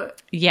 right? So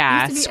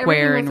yeah, it used to be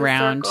square and was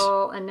round,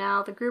 circle, and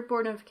now the group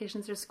board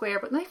notifications are square.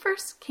 But when they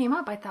first came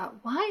up, I thought,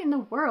 why in the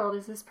world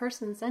is this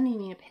person sending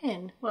me a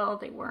pin? Well,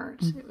 they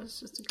weren't. It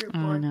was just a group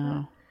board.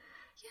 No.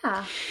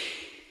 Yeah.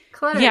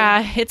 Cluttery.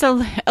 Yeah, it's a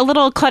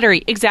little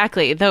cluttery.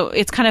 Exactly. Though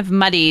it's kind of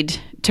muddied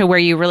to where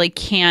you really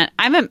can't.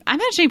 I'm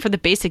imagining for the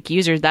basic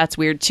users, that's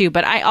weird too.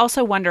 But I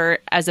also wonder,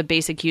 as a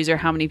basic user,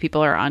 how many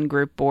people are on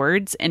group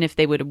boards and if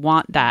they would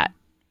want that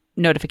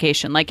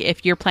notification. Like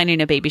if you're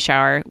planning a baby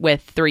shower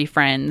with 3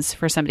 friends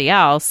for somebody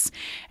else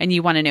and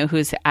you want to know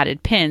who's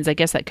added pins, I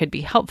guess that could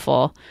be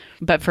helpful.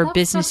 But for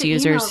business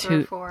users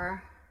who...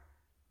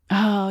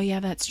 Oh, yeah,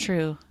 that's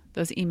true.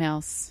 Those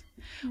emails.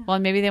 Yeah. Well,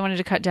 maybe they wanted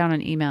to cut down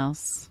on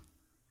emails.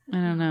 I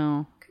don't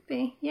know. Could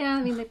be. Yeah,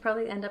 I mean, they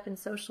probably end up in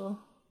social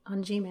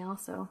on Gmail,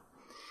 so.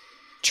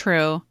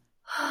 True.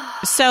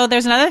 So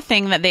there's another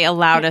thing that they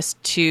allowed us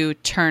to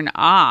turn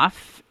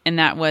off, and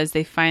that was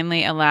they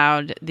finally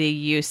allowed the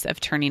use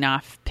of turning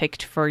off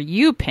picked for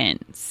you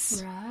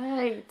pins.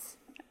 Right.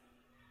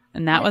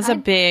 And that was a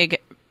big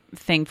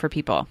thing for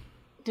people.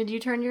 Did you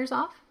turn yours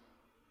off?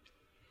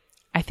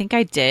 I think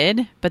I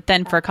did, but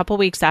then for a couple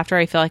weeks after,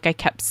 I feel like I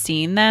kept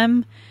seeing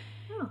them.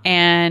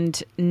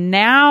 And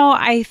now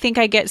I think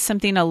I get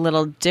something a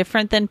little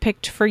different than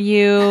picked for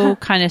you,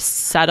 kind of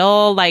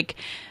subtle. Like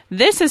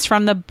this is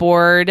from the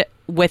board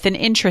with an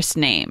interest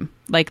name.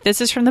 Like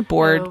this is from the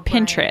board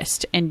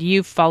Pinterest, and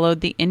you followed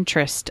the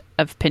interest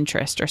of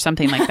Pinterest or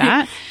something like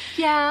that.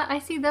 Yeah, I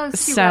see those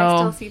too. So, I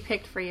still see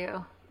picked for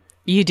you.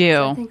 You do.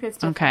 So I think that's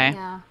different. Okay.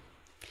 Yeah.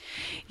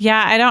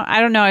 Yeah, I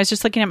don't know. I was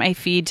just looking at my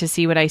feed to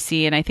see what I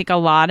see, and I think a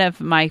lot of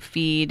my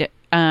feed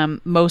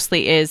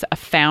mostly is a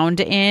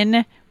found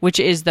in, which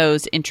is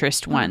those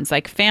interest ones,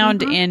 like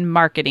found in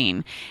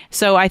marketing.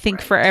 So I think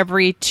for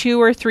every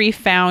 2 or 3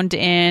 found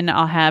in,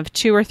 I'll have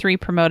 2 or 3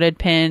 promoted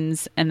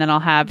pins, and then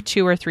I'll have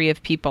 2 or 3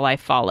 of people I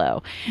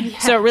follow.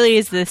 Yes. So it really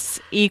is this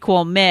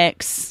equal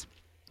mix,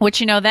 which,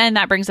 then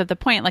that brings up the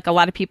point. Like a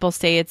lot of people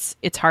say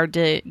it's hard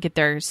to get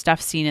their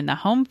stuff seen in the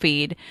home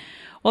feed.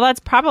 Well,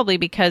 that's probably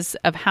because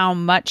of how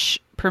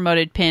much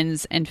promoted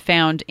pins and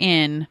found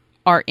in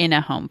are in a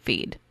home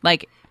feed.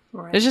 Like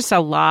there's just a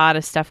lot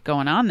of stuff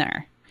going on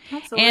there.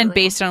 Absolutely. And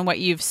based on what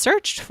you've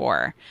searched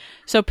for.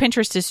 So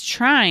Pinterest is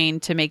trying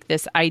to make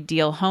this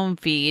ideal home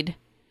feed,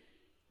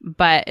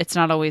 but it's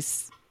not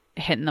always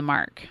hitting the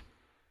mark.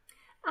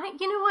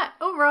 You know what?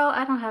 Overall,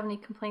 I don't have any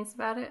complaints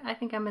about it. I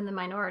think I'm in the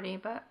minority,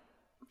 but...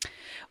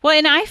 Well,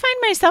 and I find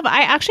myself,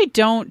 I actually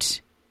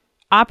don't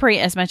operate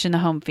as much in the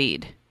home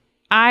feed.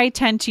 I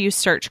tend to use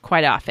search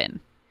quite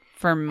often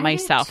for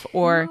myself,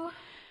 or,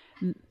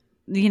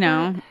 you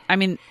know, I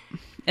mean,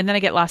 and then I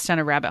get lost down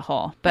a rabbit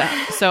hole. But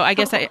so I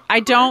guess I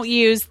don't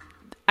use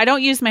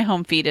my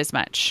home feed as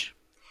much.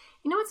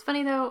 You know what's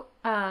funny though?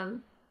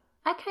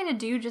 I kind of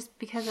do, just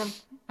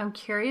because I'm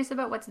curious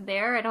about what's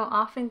there. I don't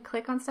often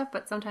click on stuff,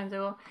 but sometimes I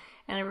will,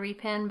 and I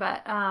repin.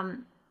 But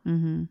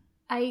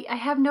I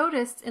have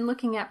noticed in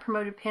looking at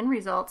promoted pin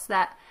results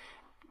that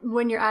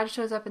when your ad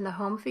shows up in the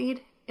home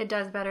feed, it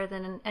does better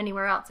than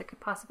anywhere else it could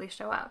possibly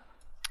show up.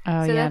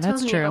 Oh, so yeah, that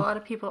tells that's me true. A lot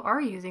of people are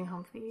using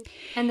home feed,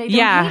 and they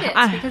don't need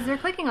it because they're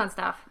clicking on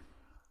stuff.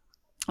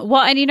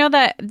 Well, and you know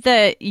that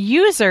the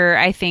user,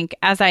 I think,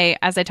 as I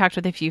talked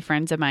with a few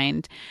friends of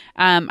mine,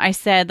 I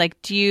said, like,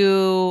 do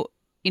you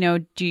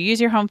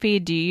use your home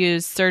feed? Do you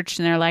use search?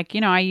 And they're like,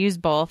 I use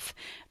both.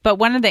 But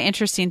one of the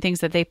interesting things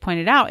that they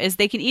pointed out is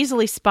they can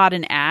easily spot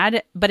an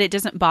ad, but it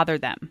doesn't bother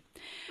them.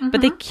 Mm-hmm.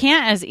 But they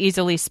can't as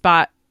easily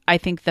spot, I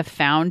think, the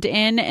found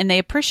in, and they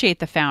appreciate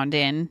the found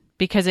in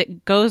because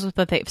it goes with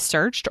what they've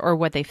searched or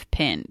what they've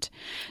pinned.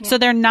 Yeah. So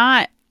they're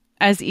not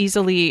as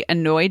easily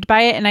annoyed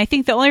by it. And I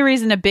think the only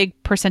reason a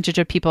big percentage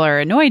of people are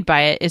annoyed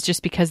by it is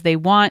just because they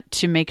want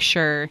to make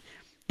sure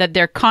that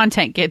their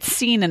content gets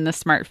seen in the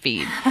smart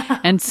feed.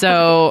 And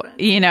so,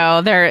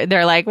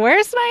 they're like,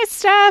 where's my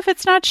stuff?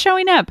 It's not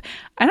showing up.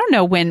 I don't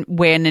know when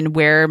and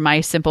where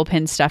my Simple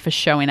Pin stuff is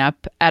showing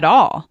up at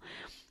all.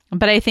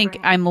 But I think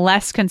I'm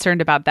less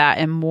concerned about that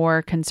and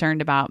more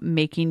concerned about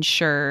making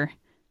sure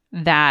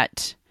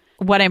that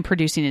what I'm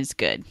producing is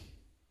good.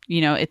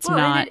 It's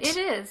not. It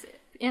is.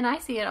 And I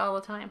see it all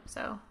the time.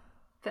 So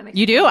that makes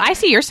you do? I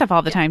see your stuff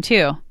all the time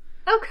too.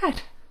 Oh,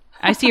 good.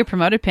 I see your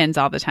promoted pins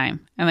all the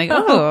time. I'm like,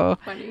 oh,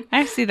 funny.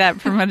 I see that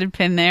promoted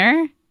pin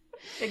there.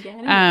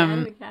 Again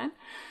and again.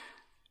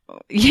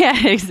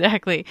 Yeah,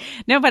 exactly.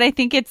 No, but I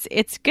think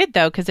it's good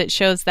though, because it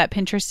shows that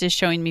Pinterest is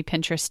showing me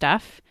Pinterest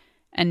stuff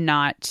and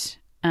not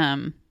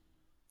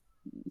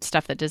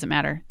stuff that doesn't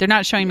matter. They're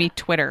not showing me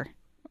Twitter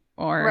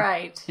or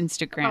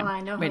Instagram. Oh,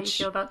 I know how you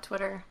feel about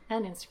Twitter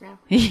and Instagram.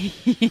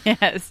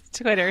 Yes,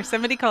 Twitter.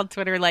 Somebody called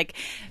Twitter like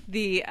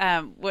the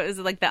what was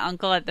it, like the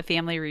uncle at the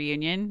family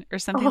reunion or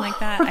something like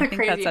that. I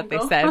think that's uncle.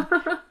 what they said.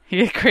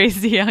 Yeah,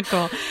 crazy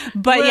uncle.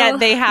 But yet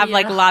they have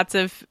like lots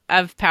of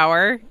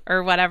power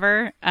or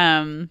whatever.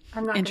 I'm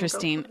not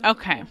interesting.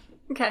 Okay.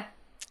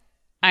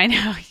 I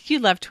know you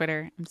love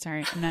Twitter. I'm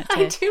sorry, I'm not.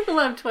 I do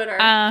love Twitter.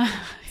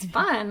 It's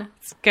fun.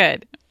 It's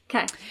good.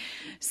 Okay.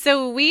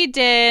 So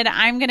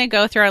I'm going to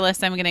go through our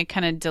list. I'm going to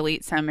kind of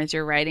delete some as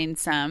you're writing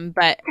some.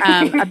 But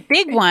a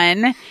big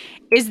one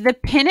is the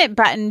pin it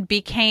button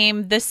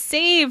became the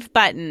save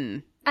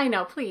button. I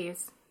know,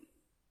 please.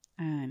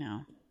 I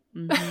know.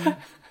 Mm-hmm.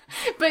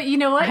 But you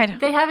know what?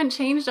 They haven't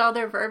changed all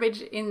their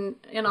verbiage in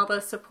all the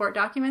support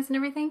documents and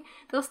everything.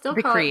 They'll still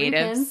call it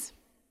repins.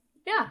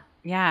 Yeah.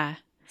 Yeah.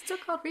 Still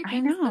called repins. I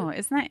know.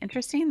 Isn't that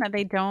interesting that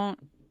they don't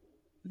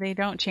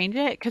change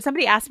it? Because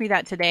somebody asked me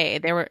that today.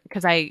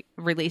 Because I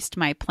released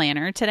my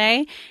planner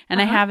today,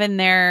 and I have in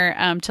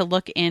there to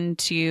look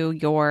into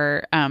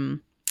your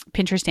Pinterest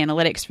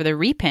analytics for the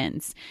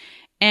repins,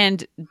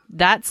 and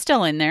that's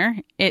still in there.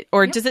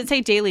 Does it say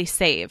daily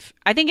save?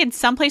 I think in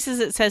some places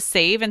it says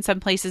save, and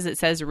some places it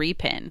says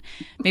repin.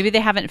 Maybe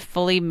they haven't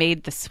fully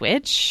made the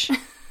switch.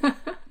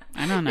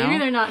 I don't know. Maybe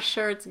they're not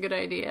sure it's a good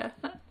idea.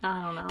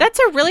 I don't know. That's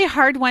a really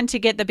hard one to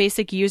get the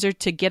basic user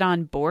to get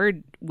on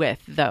board with,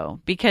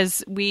 though,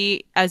 because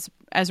we, as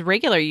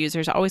regular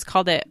users, always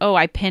called it, oh,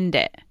 I pinned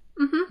it.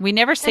 Mm-hmm. We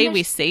never say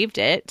we saved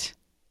it.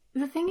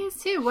 The thing is,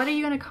 too, what are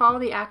you going to call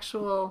the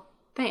actual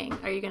thing?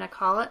 Are you going to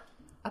call it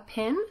a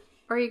pin,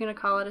 or are you going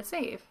to call it a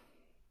save?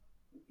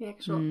 The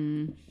actual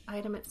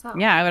item itself.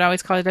 Yeah, I would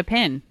always call it a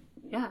pin.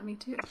 Yeah, me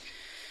too.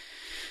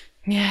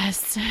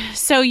 Yes.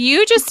 So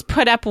you just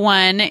put up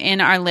one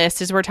in our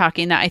list as we're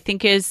talking that I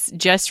think is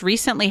just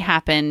recently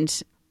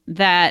happened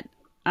that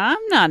I'm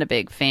not a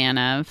big fan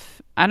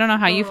of. I don't know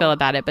how you feel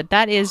about it, but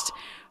that is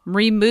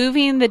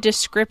removing the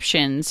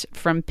descriptions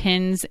from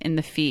pins in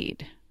the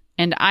feed.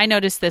 And I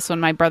noticed this when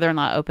my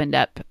brother-in-law opened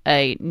up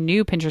a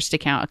new Pinterest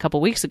account a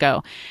couple weeks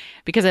ago,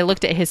 because I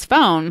looked at his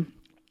phone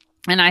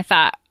and I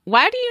thought,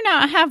 why do you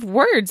not have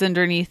words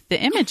underneath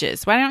the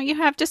images? Why don't you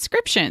have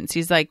descriptions?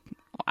 He's like,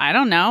 I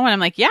don't know. And I'm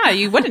like, yeah,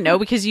 you wouldn't know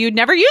because you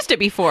never used it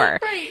before.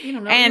 Right. You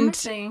don't know what you're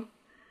saying.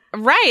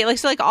 Right.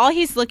 So all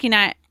he's looking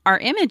at are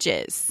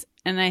images.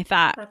 And I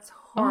thought, that's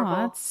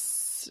horrible.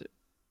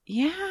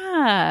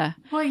 Yeah.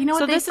 Well, you know what?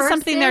 So this is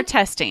something they're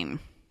testing.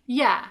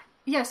 Yeah.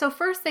 Yeah. So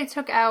first they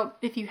took out,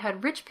 if you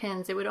had rich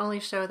pins, it would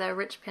only show that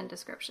rich pin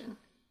description.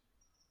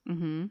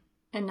 Mm-hmm.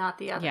 And not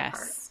the other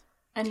part.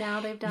 And now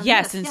they've done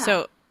this. And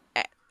so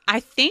I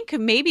think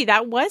maybe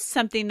that was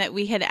something that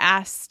we had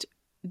asked.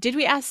 Did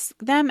we ask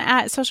them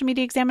at Social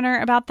Media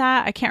Examiner about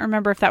that? I can't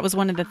remember if that was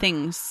one of the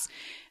things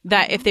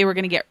that if they were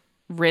going to get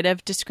rid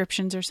of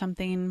descriptions or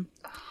something.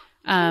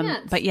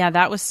 But yeah,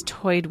 that was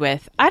toyed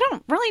with. I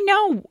don't really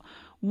know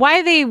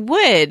why they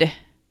would.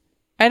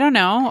 I don't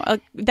know.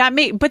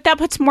 But that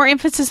puts more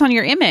emphasis on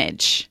your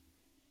image.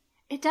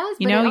 It does,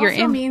 but it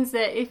also means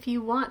that if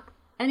you want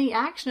any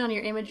action on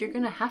your image, you're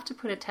going to have to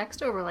put a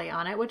text overlay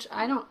on it, which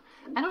I don't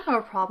have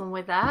a problem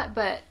with that,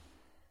 but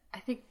I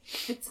think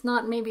it's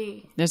not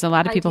maybe there's a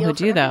lot of people who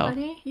do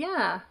everybody. Though.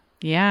 Yeah.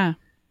 Yeah.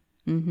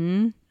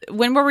 Mm-hmm.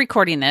 When we're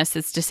recording this,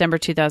 it's December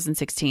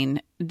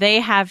 2016. They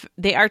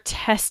are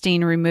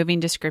testing removing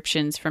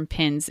descriptions from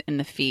pins in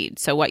the feed.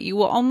 So what you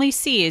will only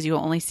see is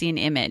an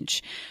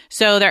image.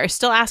 So they're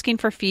still asking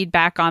for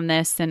feedback on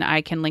this, and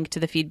I can link to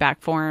the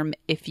feedback form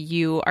if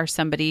you are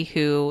somebody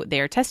who they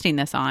are testing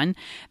this on,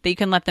 that you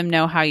can let them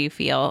know how you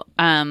feel.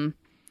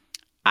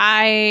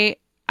 I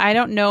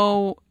don't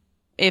know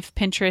if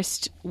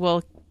Pinterest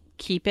will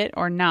keep it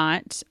or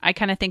not. I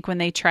kind of think when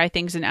they try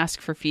things and ask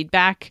for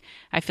feedback,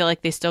 I feel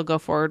like they still go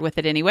forward with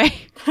it anyway,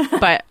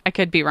 but I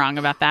could be wrong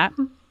about that.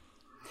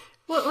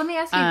 Well, let me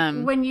ask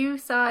you, when you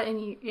saw it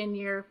in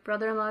your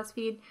brother-in-law's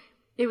feed,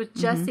 it was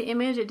just the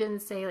image? It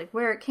didn't say like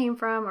where it came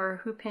from or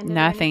who pinned it?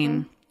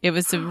 Nothing. It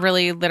was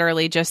really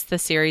literally just the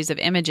series of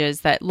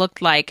images that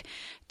looked like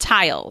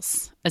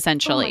tiles,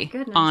 essentially,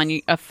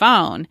 on a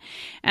phone.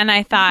 And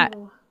I thought,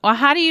 well,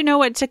 how do you know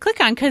what to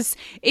click on? Because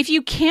if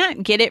you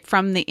can't get it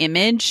from the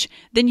image,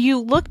 then you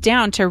look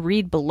down to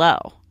read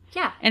below.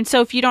 Yeah. And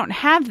so if you don't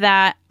have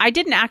that, I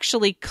didn't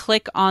actually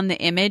click on the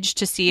image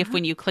to see if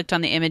when you clicked on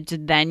the image,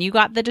 then you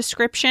got the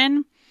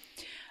description.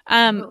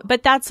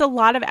 But that's a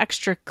lot of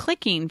extra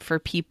clicking for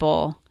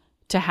people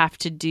to have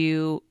to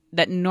do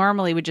that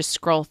normally would just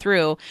scroll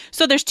through.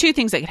 So there's two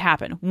things that could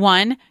happen.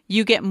 One,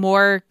 you get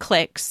more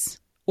clicks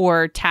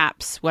or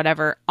taps,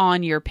 whatever,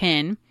 on your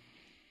pin.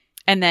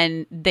 And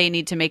then they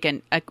need to make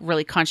a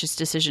really conscious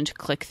decision to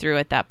click through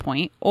at that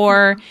point.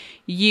 Or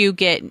you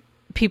get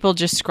people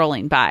just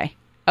scrolling by.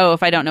 Oh,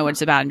 if I don't know what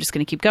it's about, I'm just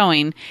going to keep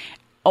going.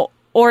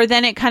 Or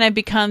then it kind of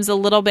becomes a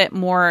little bit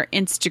more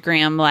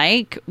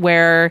Instagram-like,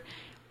 where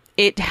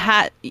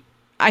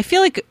I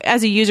feel like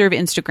as a user of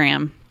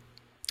Instagram,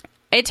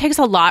 it takes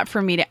a lot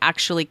for me to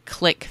actually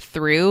click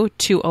through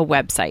to a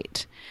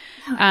website.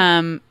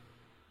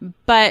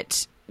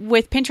 But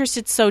with Pinterest,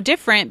 it's so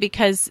different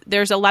because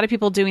there's a lot of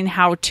people doing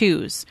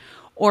how-tos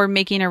or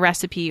making a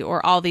recipe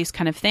or all these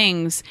kind of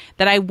things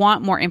that I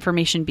want more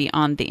information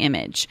beyond the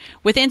image.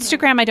 With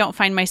Instagram, I don't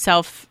find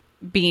myself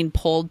being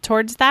pulled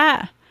towards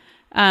that.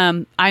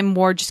 I'm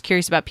more just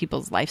curious about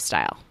people's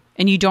lifestyle.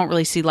 And you don't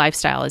really see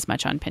lifestyle as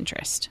much on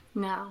Pinterest.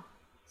 No,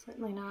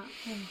 certainly not.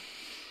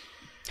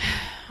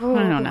 I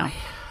don't know.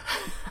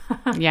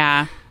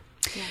 Yeah.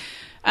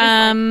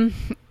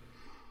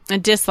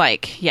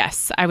 Dislike.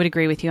 Yes, I would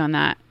agree with you on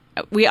that.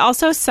 We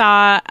also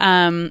saw,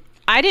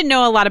 I didn't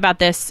know a lot about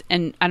this,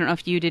 and I don't know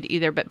if you did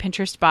either, but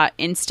Pinterest bought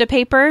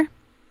Instapaper.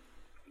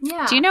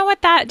 Yeah. Do you know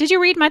what that, did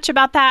you read much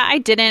about that? I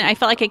didn't. I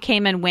felt like it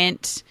came and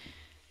went,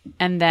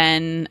 and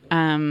then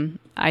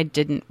I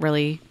didn't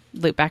really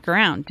loop back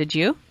around. Did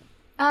you?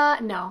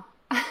 No.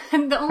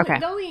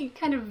 The only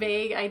kind of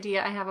vague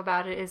idea I have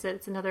about it is that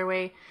it's another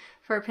way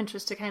for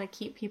Pinterest to kind of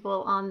keep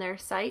people on their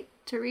site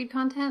to read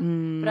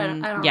content. But I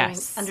don't really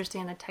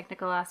understand the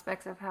technical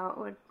aspects of how it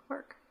would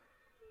work.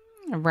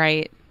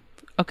 Right.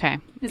 Okay.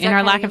 In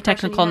our lack of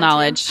technical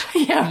knowledge,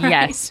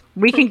 yes,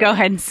 we can go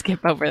ahead and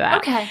skip over that.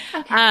 Okay.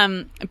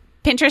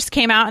 Pinterest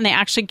came out and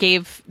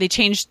they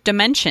changed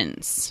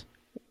dimensions,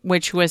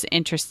 which was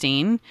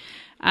interesting.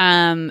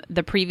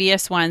 The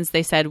previous ones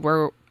they said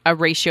were a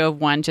ratio of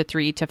 1 to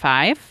 3 to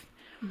 5.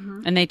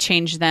 And they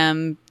changed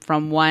them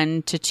from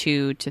 1 to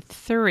 2 to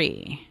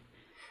 3.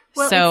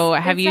 Well, so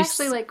it's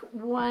actually like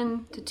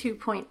 1 to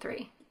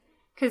 2.3.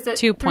 Because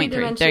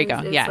 2.3. There you go.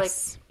 Is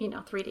yes.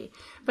 like, 3D.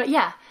 But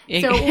yeah.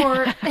 So,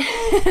 or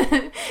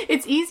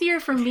it's easier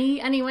for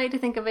me anyway to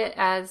think of it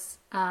as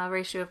a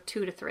ratio of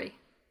 2 to 3.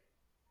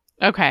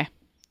 Okay.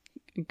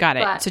 Got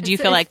it. But so do you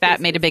feel like that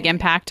made a big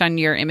impact on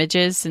your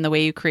images and the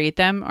way you create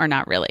them, or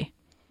not really?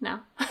 No.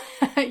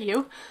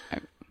 You?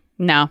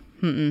 No.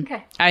 Mm-mm.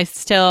 Okay. I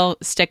still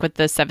stick with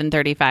the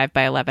 735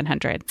 by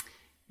 1100.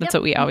 That's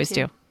what we always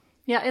do.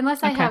 Yeah,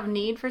 unless I have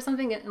need for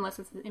something, unless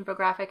it's an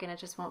infographic and it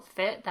just won't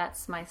fit,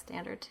 that's my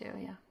standard too,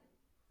 yeah.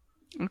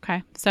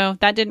 Okay. So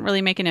that didn't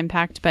really make an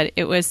impact, but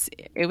it was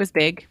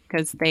big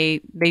because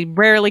they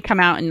rarely come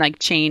out and like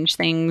change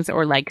things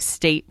or like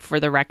state for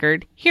the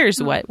record,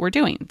 here's what we're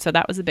doing. So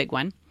that was a big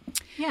one.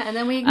 Yeah, and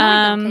then we ignored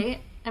them, Kate.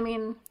 I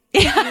mean,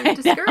 yeah,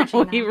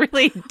 discouraging we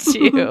really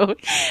do.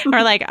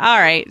 We're like, all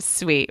right,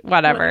 sweet,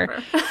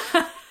 whatever.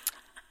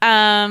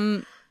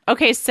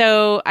 Okay,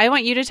 so I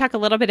want you to talk a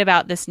little bit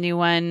about this new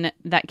one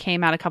that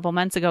came out a couple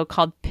months ago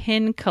called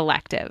Pin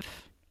Collective.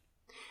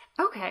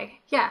 Okay,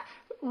 yeah.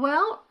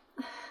 Well,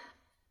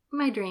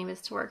 my dream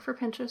is to work for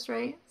Pinterest,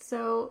 right?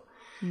 So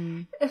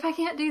if I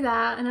can't do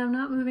that and I'm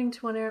not moving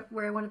to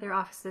where one of their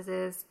offices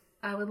is,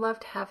 I would love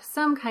to have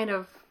some kind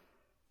of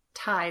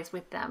ties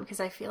with them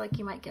because I feel like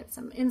you might get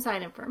some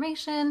inside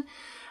information.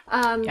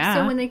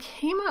 So when they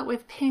came out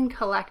with Pin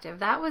Collective,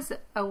 that was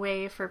a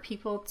way for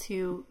people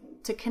to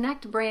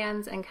connect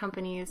brands and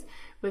companies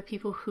with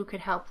people who could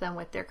help them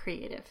with their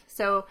creative.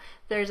 So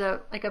there's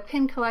a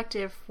Pin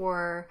Collective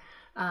for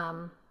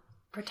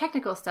for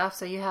technical stuff.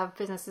 So you have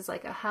businesses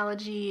like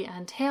Ahalogy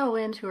and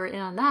Tailwind who are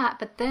in on that,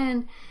 but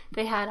then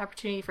they had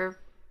opportunity for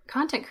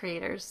content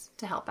creators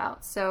to help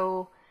out.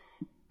 So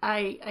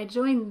I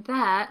joined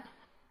that,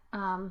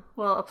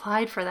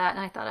 applied for that, and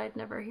I thought I'd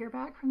never hear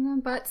back from them,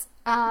 but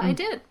I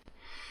did.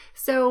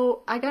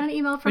 So I got an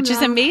email from them. Which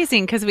is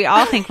amazing because we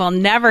all think we'll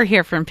never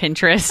hear from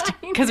Pinterest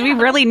because we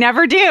really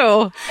never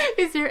do.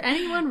 Is there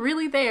anyone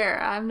really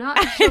there? I'm not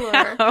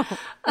sure.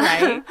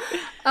 Right?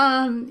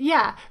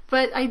 Yeah,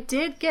 but I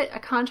did get a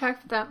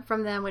contract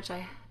from them, which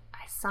I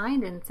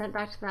signed and sent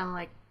back to them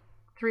like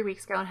 3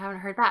 weeks ago and haven't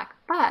heard back.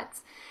 But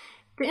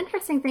the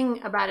interesting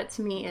thing about it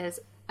to me is,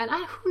 and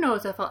who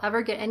knows if I'll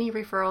ever get any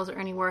referrals or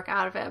any work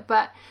out of it,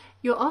 but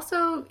you'll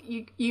also,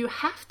 you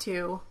have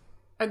to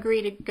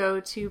agree to go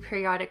to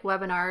periodic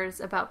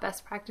webinars about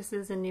best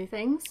practices and new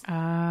things.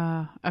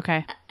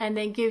 Okay. And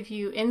they give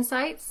you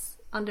insights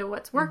onto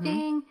what's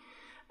working.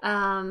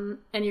 And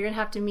you're going to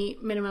have to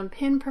meet minimum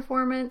pin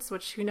performance,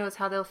 which who knows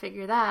how they'll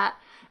figure that.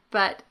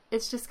 But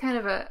it's just kind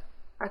of a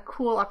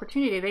cool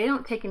opportunity. They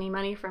don't take any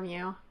money from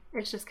you.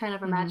 It's just kind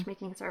of a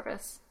matchmaking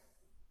service.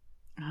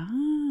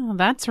 Oh,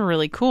 that's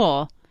really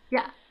cool.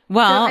 Yeah.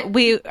 Well, so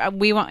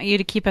we want you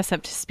to keep us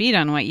up to speed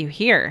on what you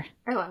hear.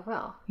 Oh, I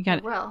will. You got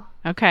it. Well.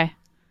 Okay.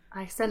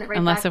 I send it right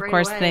unless back of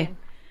course away.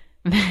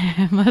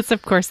 Unless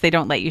of course they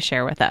don't let you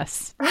share with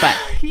us. But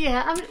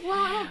yeah, I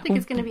don't think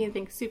it's going to be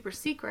anything super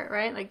secret,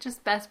 right? Like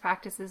just best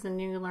practices and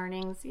new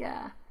learnings.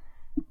 Yeah.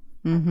 I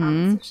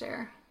promise to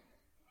share.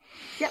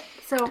 Yep.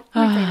 So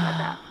I'm excited about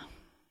that.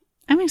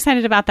 I'm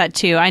excited about that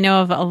too. I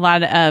know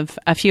of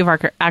a few of our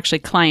actually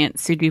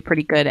clients who'd be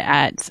pretty good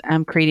at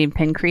creating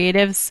pin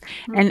creatives,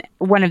 and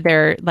one of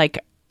their like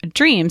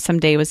dreams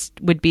someday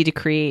would be to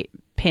create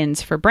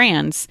pins for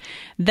brands.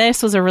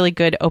 This was a really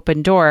good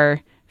open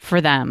door for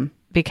them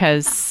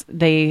because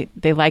they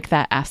like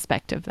that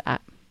aspect of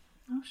that.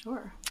 Oh,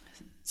 sure.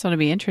 So it'll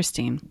be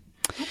interesting.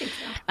 I think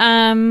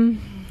so.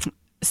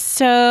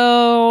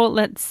 So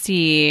let's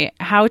see.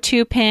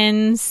 How-to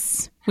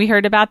pins. We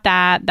heard about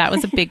that. That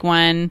was a big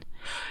one.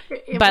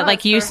 But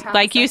like you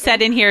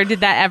said in here, did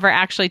that ever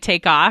actually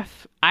take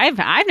off? I've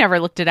never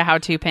looked at a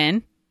how-to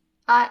pin.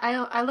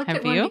 I looked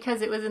at one you?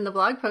 because it was in the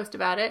blog post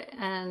about it,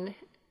 and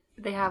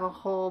they have a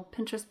whole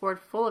Pinterest board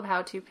full of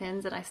how-to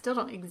pins, and I still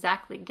don't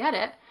exactly get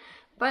it.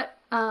 But,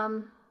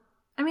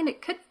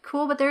 it could be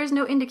cool, but there is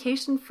no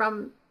indication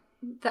from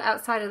the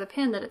outside of the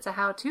pin that it's a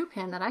how-to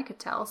pin that I could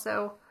tell.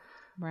 So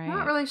I'm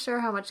not really sure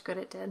how much good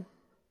it did.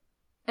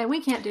 And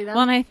we can't do that.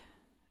 Well,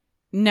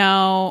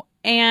 no.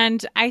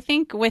 And I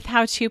think with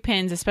how-to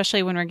pins,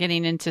 especially when we're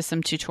getting into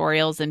some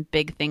tutorials and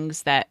big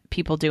things that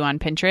people do on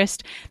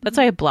Pinterest, that's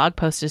why a blog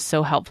post is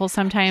so helpful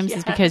sometimes,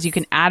 is because you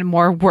can add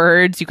more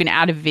words, you can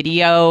add a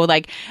video.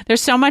 Like there's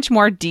so much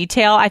more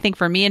detail. I think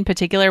for me in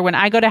particular, when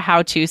I go to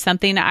how-to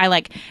something, I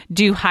like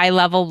do high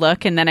level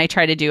look and then I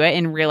try to do it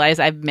and realize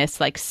I've missed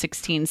like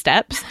 16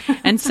 steps.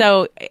 And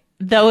so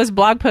those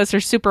blog posts are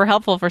super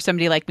helpful for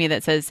somebody like me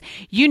that says,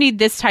 you need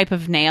this type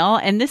of nail,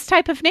 and this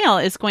type of nail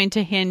is going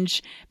to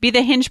be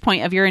the hinge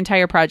point of your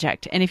entire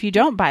project. And if you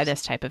don't buy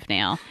this type of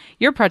nail,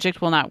 your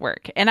project will not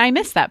work. And I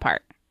miss that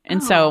part.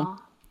 And so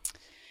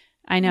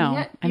I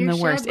know I'm the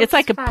worst. It's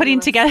like putting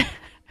together,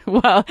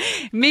 well,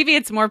 maybe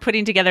it's more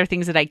putting together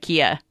things at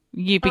IKEA,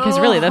 because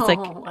really that's like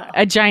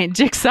a giant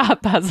jigsaw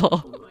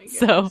puzzle. Oh my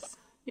so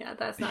yeah,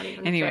 that's not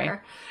even anyway.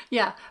 fair.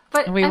 Yeah,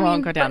 but we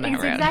won't go down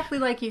that road. Exactly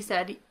like you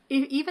said.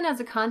 Even as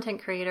a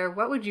content creator,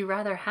 what would you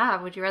rather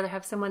have? Would you rather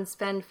have someone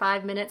spend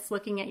 5 minutes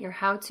looking at your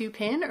how-to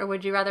pin, or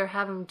would you rather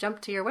have them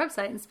jump to your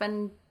website and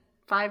spend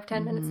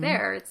 5-10 minutes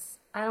there?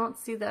 I don't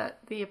see the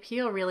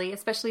appeal really,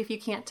 especially if you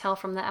can't tell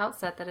from the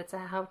outset that it's a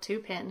how-to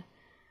pin.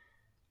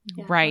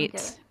 Yeah,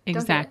 right.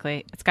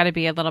 Exactly. It's got to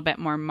be a little bit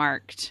more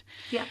marked.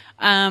 Yeah.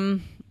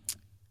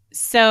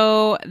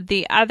 So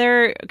we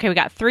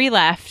got 3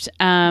 left.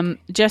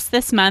 Just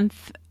this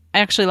month,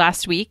 actually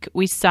last week,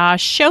 we saw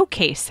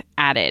Showcase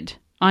added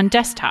on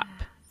desktop.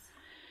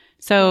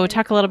 So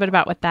talk a little bit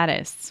about what that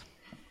is.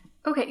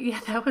 Okay, yeah,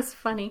 that was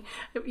funny.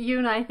 You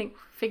and I think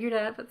figured it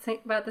out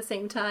about the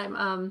same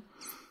time.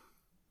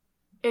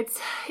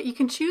 You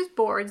can choose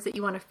boards that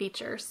you want to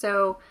feature.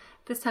 So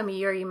this time of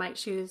year, you might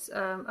choose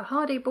a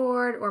holiday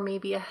board or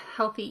maybe a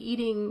healthy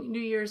eating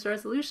New Year's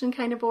resolution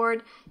kind of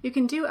board. You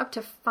can do up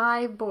to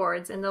 5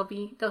 boards, and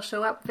they'll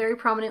show up very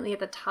prominently at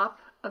the top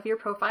of your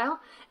profile,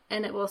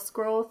 and it will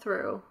scroll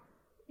through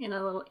in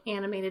a little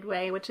animated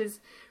way, which is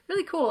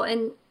really cool.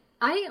 And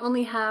I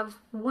only have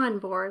 1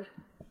 board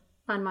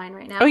on mine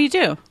right now. Oh, you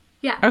do?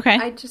 Yeah. Okay.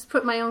 I just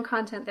put my own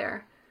content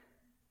there.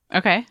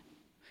 Okay.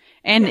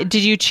 And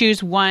did you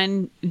choose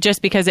one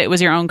just because it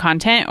was your own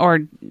content, or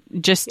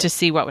just to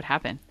see what would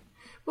happen?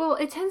 Well,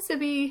 it tends to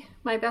be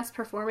my best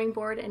performing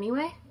board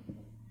anyway.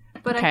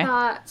 But I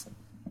thought,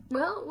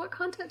 well, what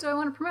content do I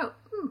want to promote?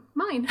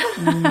 Mine.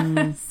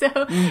 And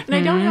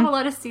I don't have a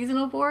lot of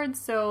seasonal boards,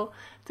 so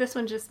this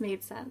one just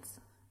made sense.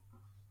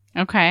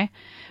 Okay.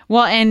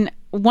 Well, and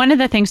one of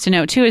the things to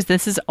note too is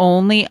this is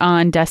only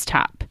on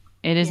desktop.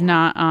 It is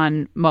not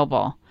on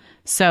mobile.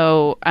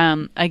 So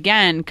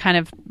again, kind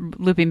of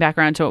looping back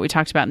around to what we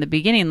talked about in the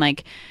beginning,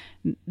 like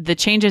the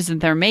changes that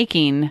they're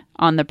making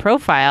on the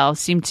profile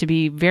seem to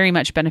be very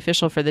much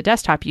beneficial for the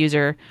desktop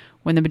user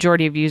when the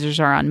majority of users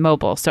are on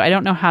mobile. So I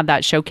don't know how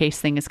that showcase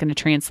thing is going to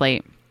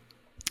translate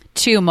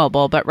to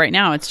mobile, but right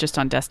now it's just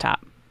on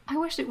desktop. I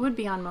wish it would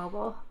be on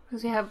mobile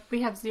because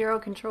we have zero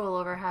control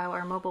over how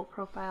our mobile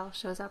profile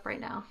shows up right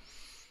now.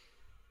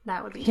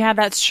 That would be nice.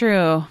 That's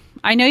true.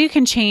 I know you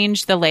can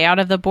change the layout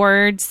of the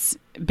boards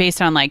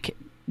based on like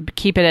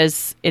keep it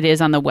as it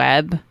is on the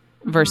web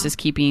versus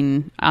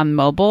keeping on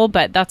mobile,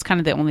 but that's kind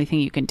of the only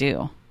thing you can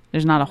do.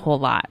 There's not a whole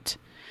lot.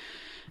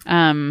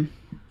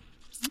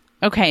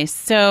 Okay,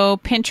 so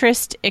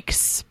Pinterest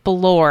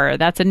Explore.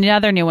 That's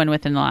another new one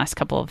within the last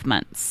couple of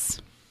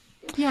months.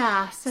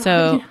 Yeah.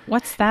 So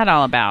what's that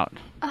all about?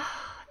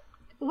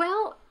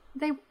 Well,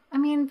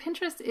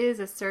 Pinterest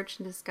is a search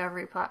and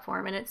discovery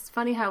platform, and it's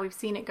funny how we've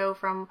seen it go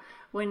from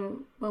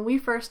when we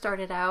first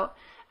started out,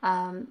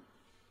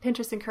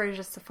 Pinterest encouraged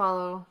us to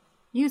follow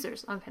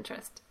users on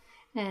Pinterest.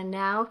 And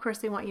now, of course,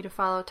 they want you to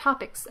follow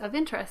topics of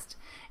interest.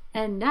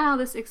 And now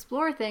this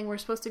Explore thing, we're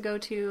supposed to go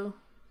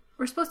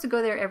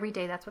there every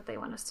day. That's what they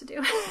want us to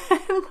do.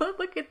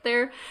 Look at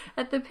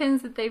the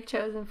pins that they've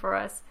chosen for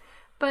us.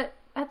 But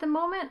at the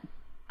moment,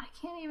 I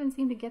can't even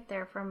seem to get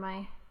there from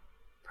my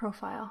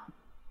profile.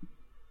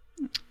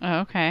 Oh,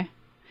 okay.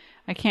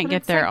 I can't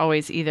get there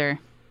always either.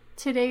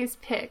 Today's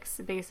Picks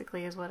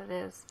basically is what it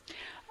is.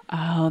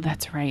 Oh,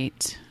 that's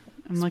right.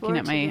 I'm looking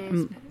at my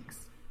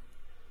Picks.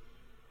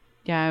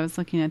 Yeah, I was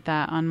looking at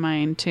that on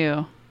mine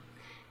too.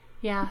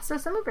 Yeah, so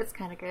some of it's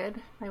kind of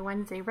good. My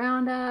Wednesday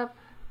roundup,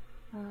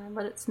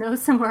 let it snow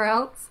somewhere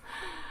else.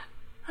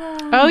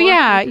 Oh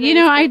yeah,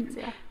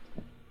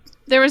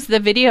 there was the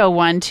video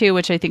one too,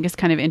 which I think is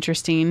kind of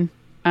interesting.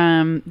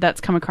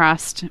 That's come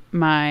across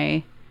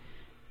my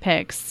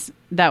picks.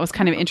 That was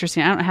kind of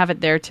interesting. I don't have it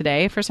there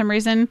today for some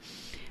reason,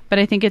 but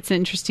I think it's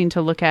interesting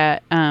to look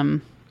at,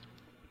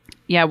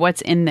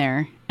 what's in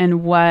there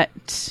and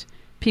what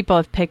people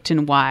have picked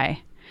and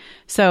why.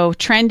 So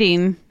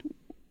trending,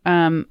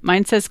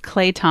 mine says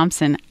Klay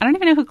Thompson. I don't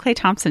even know who Klay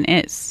Thompson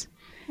is.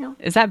 No.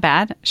 Is that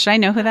bad? Should I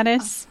know who that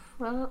is?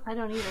 Well, I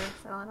don't either,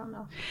 so I don't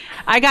know.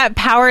 I got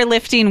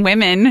powerlifting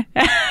women.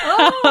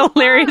 Oh, how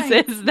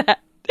hilarious is that?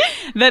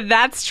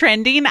 That's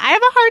trending. I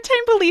have a hard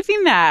time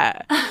believing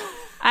that.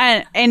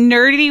 And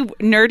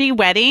nerdy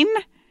wedding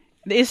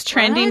is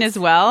trending as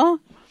well.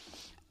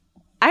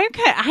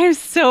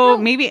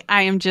 Maybe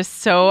I am just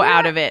so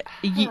out of it.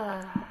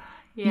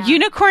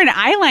 Unicorn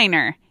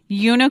eyeliner.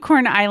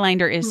 Unicorn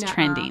eyeliner is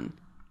trending.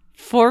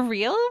 For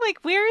real? Like,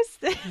 where is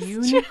this?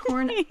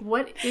 Unicorn?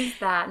 What is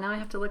that? Now I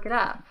have to look it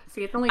up.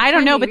 See, it's only I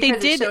don't know, but they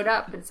did. It showed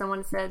up and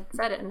someone said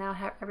it, and now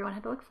everyone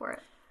had to look for it.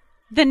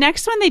 The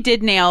next one they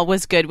did nail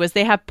was good. Was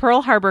they have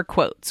Pearl Harbor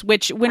quotes,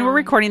 which when we're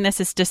recording this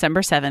is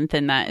December 7th,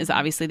 and that is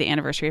obviously the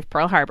anniversary of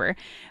Pearl Harbor.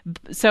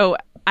 So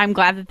I'm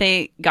glad that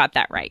they got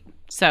that right.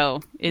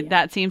 So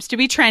that seems to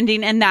be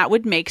trending, and that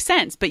would make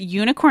sense. But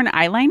unicorn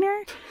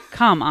eyeliner?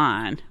 Come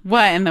on.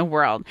 What in the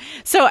world?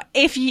 So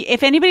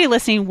if anybody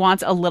listening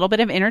wants a little bit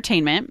of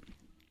entertainment,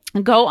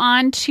 go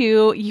on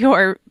to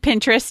your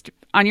Pinterest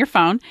on your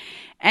phone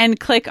and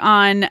click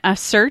on a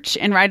search,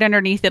 and right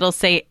underneath it'll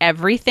say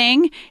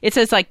everything. It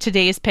says like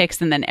today's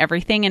picks and then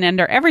everything, and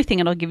under everything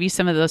it'll give you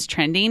some of those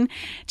trending.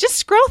 Just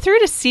scroll through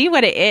to see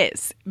what it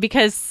is,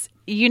 because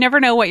you never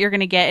know what you're going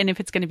to get and if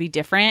it's going to be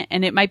different.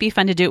 And it might be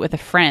fun to do it with a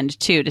friend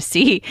too, to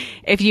see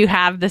if you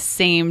have the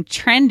same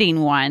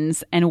trending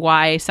ones and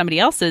why somebody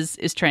else's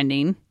is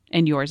trending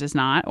and yours is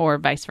not, or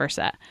vice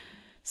versa.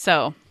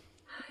 So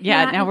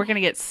now we're going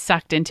to get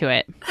sucked into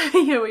it.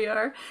 Yeah, we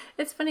are.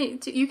 It's funny.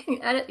 You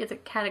can edit the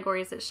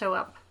categories that show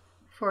up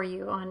for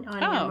you on your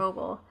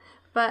mobile.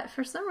 But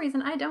for some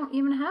reason, I don't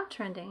even have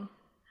trending.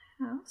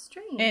 Oh,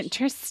 strange.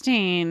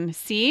 Interesting.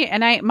 See,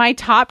 and my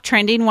top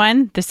trending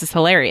one, this is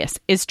hilarious,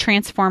 is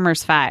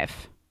Transformers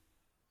 5.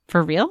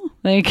 For real?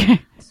 Like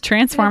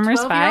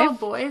Transformers 5? 12-year-old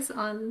boys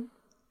on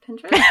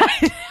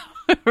Pinterest?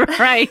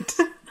 Right.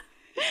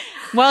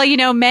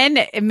 Well,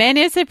 men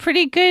is a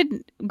pretty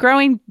good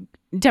growing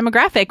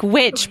demographic,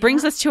 which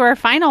brings us to our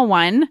final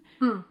one,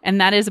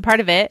 and that is a part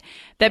of it,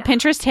 that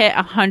Pinterest hit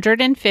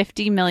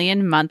 150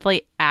 million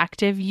monthly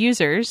active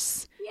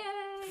users.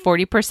 Yay!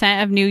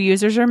 40% of new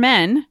users are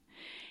men.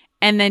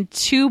 And then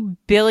 2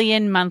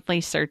 billion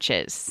monthly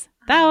searches.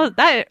 Those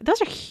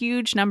are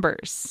huge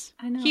numbers.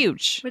 I know.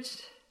 Huge. Which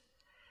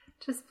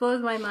just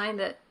blows my mind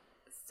that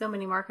so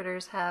many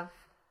marketers have,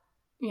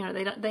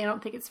 they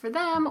don't think it's for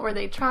them, or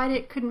they tried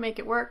it, couldn't make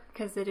it work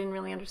because they didn't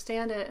really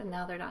understand it, and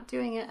now they're not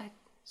doing it.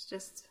 It's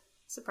just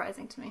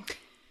surprising to me.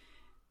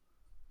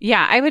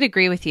 Yeah, I would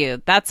agree with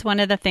you. That's one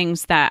of the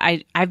things that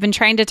I've been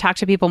trying to talk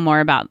to people more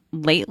about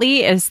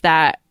lately, is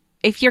that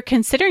if you're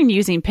considering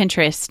using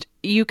Pinterest,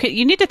 you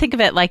need to think of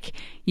it like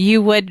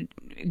you would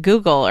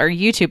Google or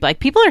YouTube, like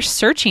people are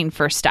searching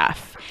for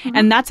stuff. Mm-hmm.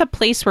 And that's a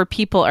place where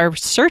people are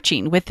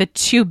searching with the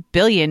 2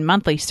 billion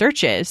monthly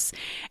searches.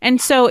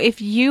 And so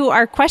if you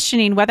are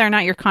questioning whether or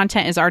not your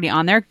content is already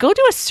on there, go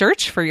do a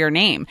search for your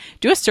name,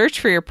 do a search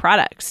for your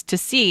products to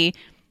see,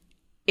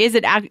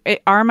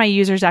 are my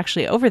users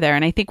actually over there?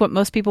 And I think what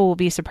most people will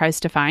be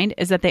surprised to find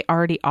is that they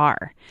already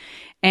are.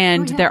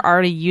 And they're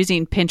already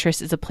using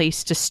Pinterest as a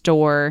place to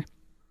store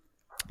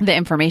the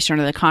information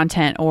or the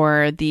content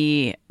or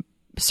the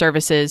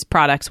services,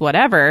 products,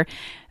 whatever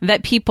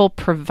that people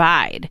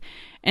provide.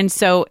 And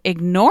so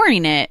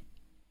ignoring it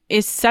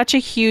is such a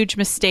huge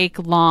mistake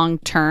long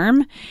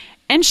term.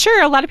 And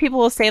sure, a lot of people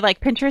will say like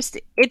Pinterest,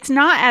 it's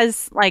not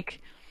as like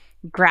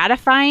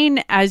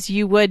gratifying as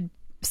you would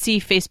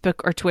see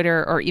Facebook or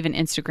Twitter or even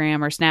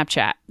Instagram or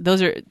Snapchat.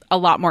 Those are a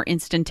lot more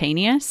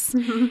instantaneous.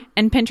 Mm-hmm.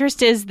 And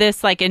Pinterest is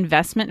this like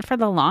investment for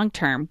the long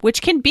term,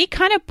 which can be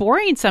kind of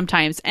boring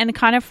sometimes and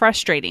kind of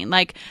frustrating.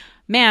 Like,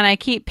 man, I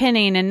keep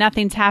pinning and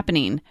nothing's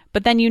happening.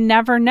 But then you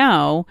never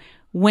know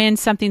when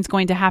something's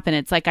going to happen.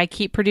 It's like I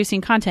keep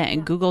producing content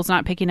and Google's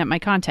not picking up my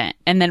content.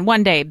 And then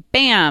one day,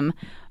 bam,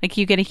 like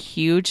you get a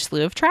huge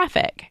slew of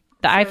traffic.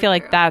 I feel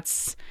like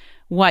that's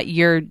what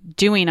you're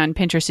doing on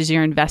Pinterest is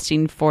you're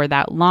investing for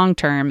that long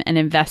term and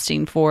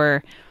investing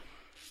for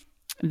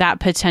that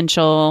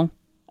potential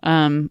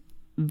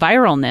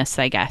viralness,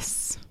 I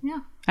guess. Yeah.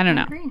 I don't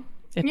know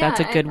if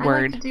that's a good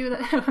word. I like to do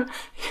that.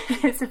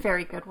 It's a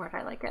very good word.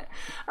 I like it.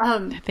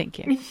 Thank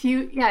you.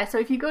 So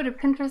if you go to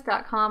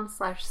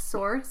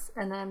pinterest.com/source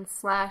and then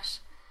 /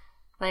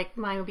 like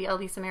mine would be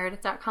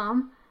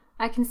eldisameredith.com,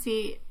 I can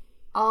see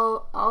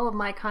all of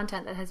my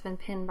content that has been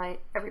pinned by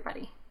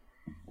everybody.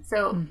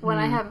 So when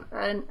I have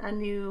a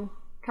new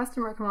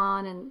customer come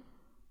on and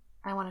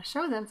I want to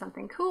show them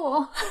something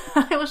cool,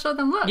 I will show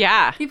them, look,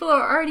 people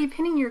are already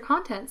pinning your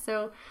content.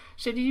 So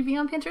should you be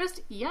on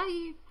Pinterest? Yeah,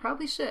 you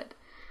probably should.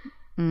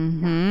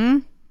 Mm-hmm.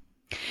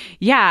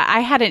 Yeah, I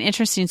had an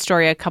interesting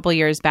story a couple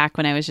years back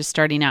when I was just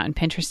starting out in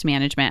Pinterest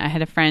management. I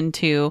had a friend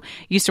who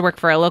used to work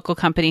for a local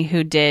company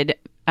who did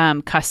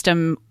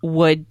custom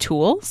wood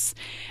tools.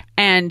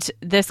 And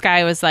this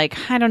guy was like,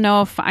 I don't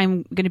know if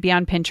I'm going to be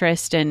on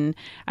Pinterest and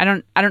I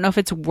don't know if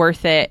it's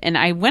worth it. And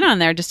I went on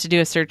there just to do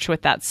a search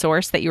with that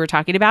source that you were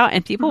talking about.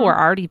 And people were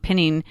already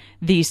pinning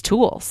these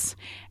tools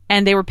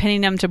and they were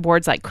pinning them to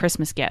boards like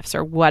Christmas gifts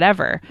or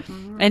whatever.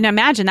 And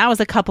imagine that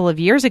was a couple of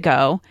years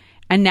ago.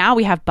 And now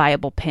we have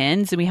buyable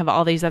pins and we have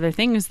all these other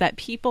things that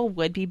people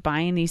would be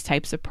buying these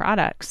types of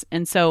products.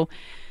 And so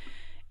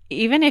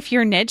even if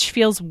your niche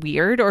feels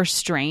weird or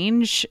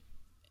strange,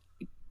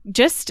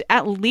 just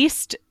at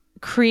least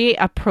create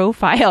a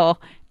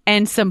profile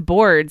and some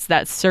boards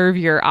that serve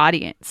your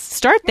audience.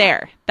 Start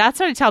there.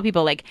 That's what I tell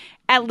people. Like,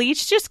 at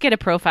least just get a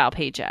profile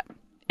page up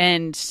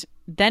and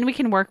then we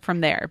can work from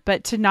there.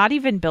 But to not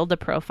even build a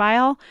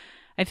profile,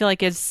 I feel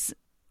like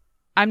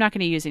I'm not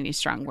going to use any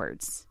strong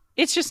words.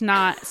 It's just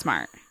not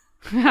smart.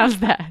 How's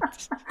that?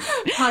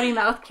 Potty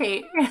mouth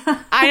Kate.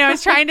 I know. I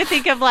was trying to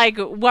think of like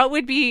what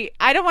would be,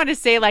 I don't want to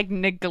say like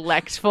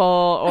neglectful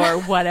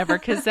or whatever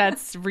because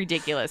that's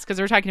ridiculous because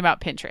we're talking about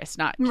Pinterest,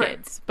 not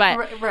kids.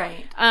 But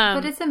right.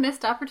 But it's a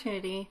missed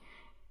opportunity.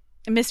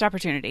 A missed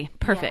opportunity.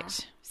 Perfect.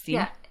 Yeah. See?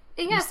 Yeah.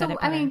 Yeah. So,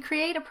 I mean,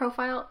 create a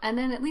profile and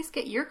then at least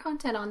get your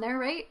content on there,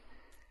 right?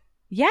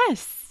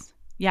 Yes.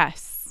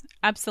 Yes.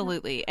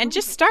 Absolutely. And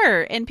just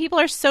start. And people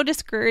are so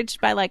discouraged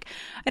by like,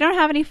 I don't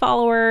have any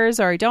followers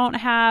or I don't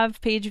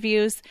have page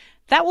views.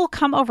 That will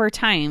come over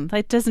time.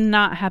 That does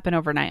not happen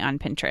overnight on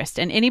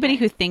Pinterest. And anybody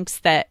who thinks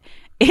that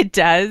it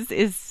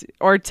does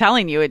or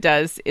telling you it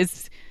does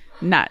is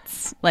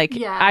nuts.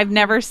 Like I've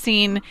never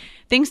seen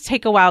things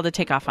take a while to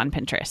take off on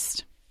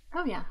Pinterest.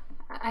 Oh yeah.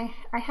 I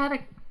had a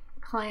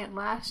client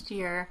last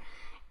year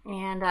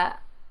and I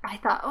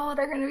thought, oh,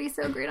 they're going to be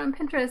so great on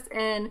Pinterest.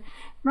 And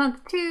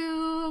month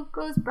 2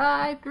 goes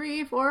by,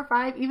 3, 4,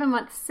 5, even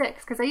month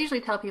 6. Because I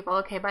usually tell people,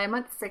 okay, by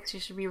month 6,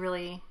 you should be able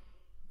to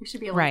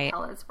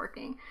tell it's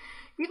working.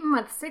 Even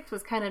month 6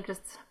 was kind of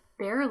just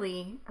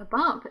barely a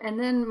bump. And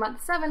then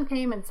month 7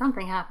 came and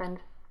something happened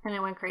and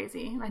it went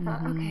crazy. And I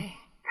thought, okay,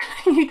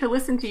 you need to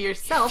listen to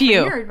yourself and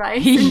your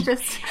advice and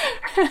just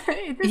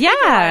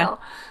Yeah.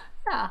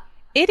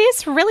 It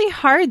is really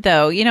hard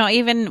though. You know,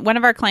 even one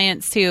of our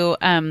clients who,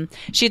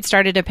 she had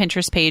started a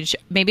Pinterest page,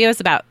 maybe it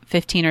was about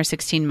 15 or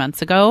 16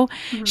 months ago.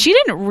 She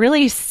didn't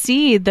really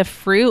see the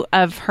fruit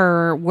of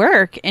her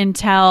work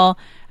until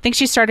I think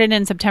she started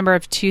in September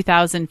of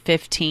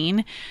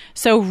 2015.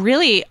 So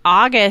really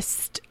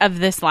August of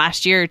this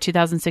last year,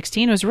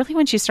 2016, was really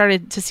when she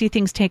started to see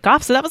things take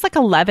off. So that was like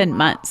 11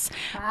 months.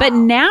 Wow. But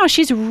now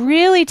she's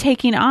really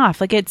taking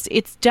off. Like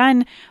it's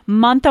done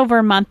month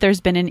over month.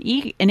 There's been an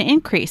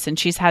increase and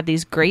she's had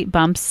these great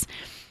bumps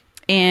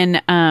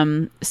in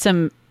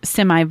some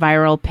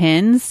semi-viral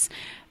pins.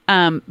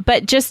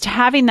 But just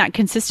having that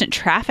consistent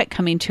traffic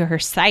coming to her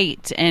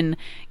site and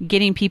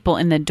getting people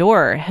in the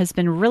door has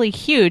been really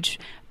huge.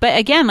 But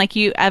again, like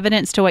you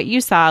evidence to what you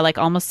saw, like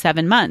almost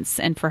 7 months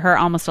and for her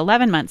almost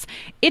 11 months,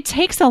 it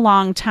takes a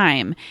long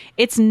time.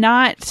 It's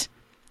not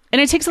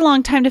And it takes a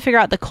long time to figure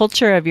out the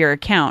culture of your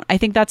account. I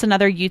think that's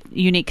another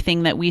unique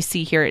thing that we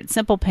see here at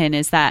Simple Pin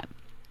is that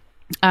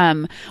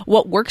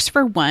what works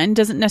for one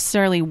doesn't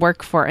necessarily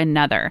work for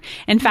another.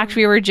 In fact,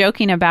 we were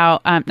joking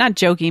about, not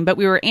joking, but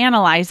we were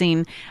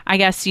analyzing, I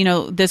guess,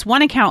 this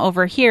one account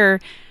over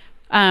here.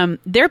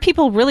 Their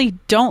people really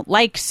don't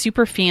like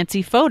super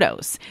fancy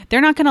photos.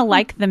 They're not going to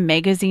like the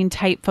magazine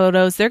type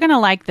photos. They're going to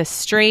like the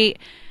straight,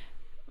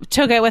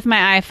 took it with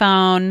my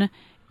iPhone.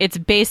 It's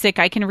basic.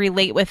 I can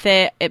relate with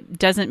it. It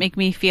doesn't make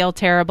me feel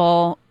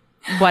terrible.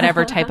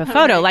 Whatever type of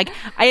photo. Like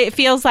it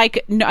feels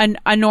like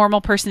a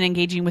normal person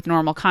engaging with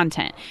normal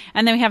content.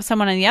 And then we have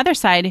someone on the other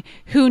side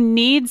who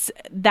needs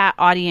that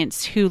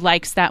audience who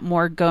likes that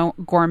more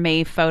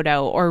gourmet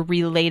photo or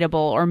relatable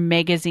or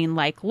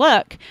magazine-like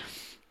look.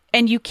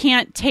 And you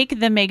can't take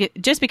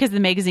just because the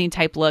magazine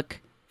type look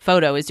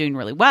photo is doing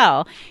really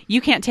well,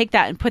 you can't take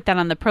that and put that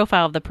on the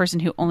profile of the person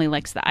who only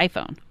likes the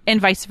iPhone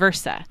and vice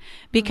versa,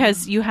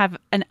 because you have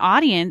an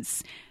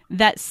audience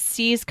that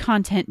sees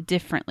content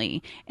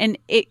differently. And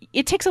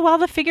it takes a while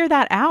to figure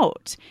that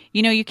out.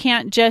 You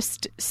can't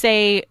just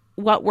say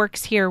what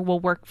works here will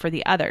work for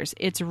the others.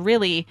 It's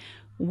really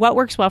what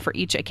works well for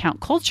each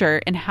account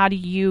culture and how do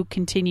you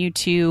continue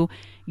to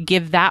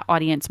give that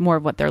audience more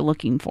of what they're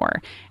looking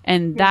for.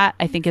 And that,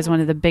 I think, is one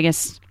of the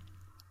biggest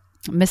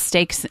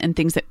mistakes and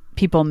things that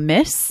people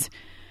miss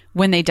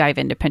when they dive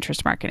into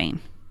Pinterest marketing.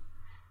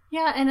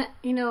 Yeah. And,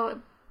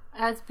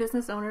 as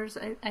business owners,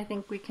 I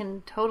think we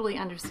can totally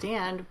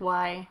understand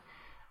why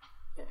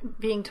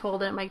being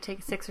told that it might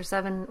take 6 or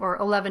 7 or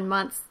 11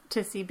 months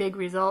to see big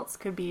results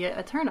could be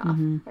a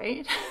turnoff,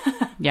 right?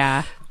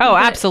 Yeah. Oh,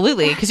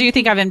 absolutely. Because you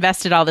think I've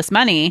invested all this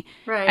money,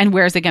 right? And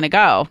where's it going to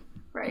go?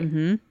 Right.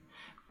 Mm-hmm.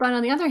 But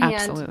on the other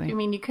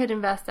hand, you could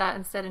invest that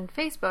instead in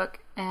Facebook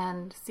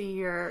and see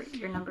your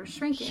numbers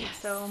shrinking.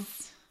 Yes. So,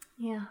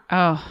 yeah.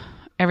 Oh,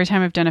 every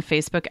time I've done a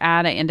Facebook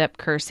ad, I end up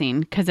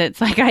cursing because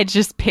it's like I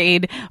just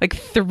paid like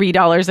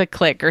 $3 a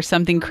click or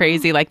something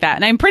crazy like that.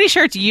 And I'm pretty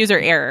sure it's user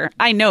error.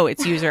 I know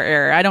it's user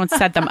error. I don't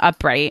set them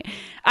up right.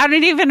 I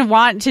don't even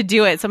want to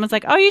do it. Someone's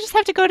like, oh, you just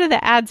have to go to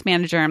the ads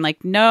manager. I'm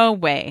like, no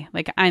way.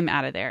 Like, I'm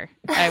out of there.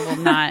 I will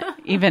not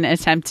even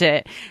attempt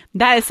it.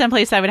 That is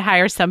someplace I would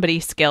hire somebody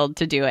skilled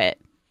to do it,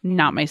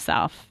 not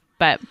myself.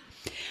 But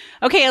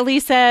okay,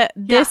 Elisa,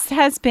 this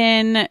has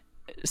been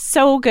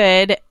so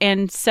good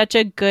and such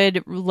a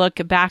good look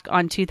back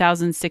on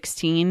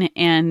 2016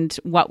 and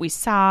what we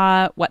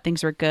saw, what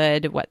things were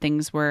good, what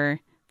things were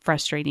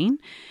frustrating.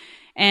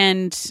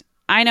 And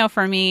I know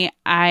for me,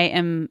 I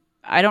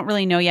don't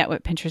really know yet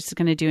what Pinterest is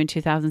going to do in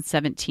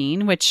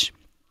 2017, which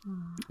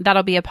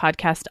that'll be a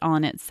podcast all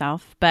in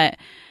itself. But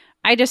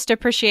I just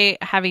appreciate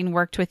having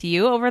worked with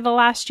you over the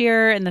last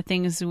year and the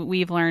things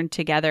we've learned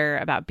together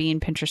about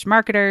being Pinterest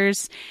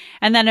marketers,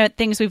 and then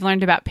things we've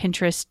learned about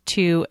Pinterest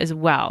too as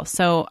well.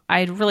 So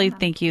I really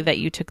thank you that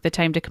you took the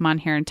time to come on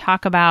here and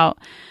talk about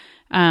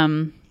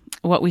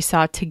what we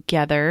saw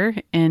together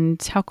and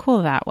how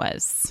cool that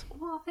was.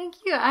 Well, thank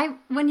you.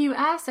 When you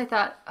asked, I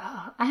thought,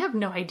 I have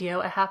no idea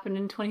what happened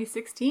in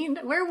 2016.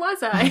 Where was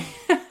I?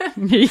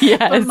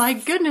 Yes. But my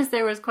goodness,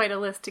 there was quite a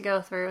list to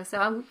go through. So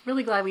I'm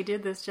really glad we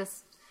did this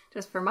just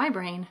for my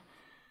brain.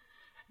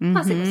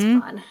 Plus, it was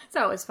fun. It's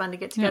always fun to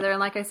get together. Yeah. And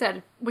like I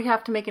said, we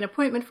have to make an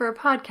appointment for a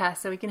podcast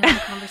so we can have a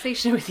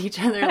conversation with each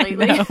other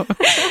lately.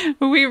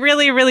 We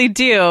really, really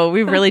do.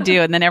 We really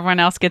do. And then everyone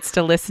else gets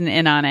to listen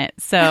in on it.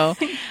 So,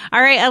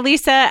 all right,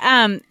 Elisa.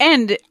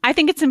 And I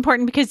think it's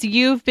important because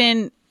you've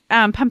been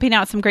pumping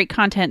out some great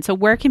content. So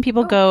where can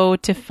people go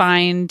to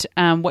find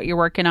what you're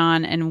working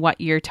on and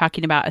what you're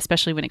talking about,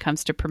 especially when it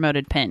comes to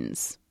promoted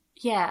pins?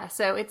 Yeah,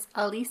 so it's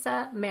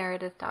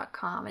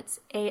AlisaMeredith.com. It's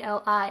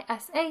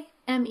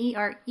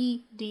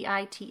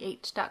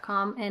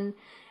AlisaMeredith.com. And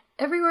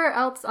everywhere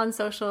else on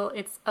social,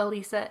 it's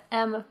Alisa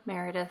M.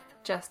 Meredith,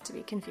 just to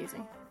be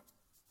confusing.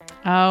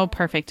 Oh,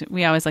 perfect.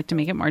 We always like to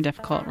make it more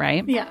difficult,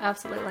 right? Yeah,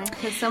 absolutely.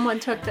 Because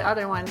someone took the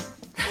other one.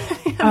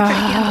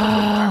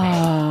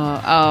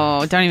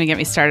 Don't even get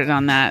me started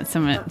on that.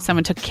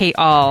 Someone took Kate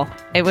All.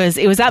 It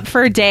was up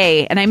for a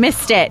day and I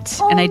missed it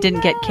and I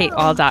didn't get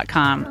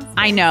kateall.com.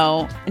 I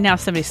know. Now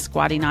somebody's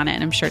squatting on it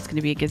and I'm sure it's going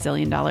to be $1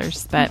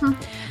 gazillion, but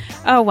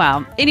oh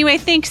well. Anyway,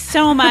 thanks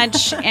so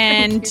much.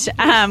 And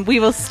we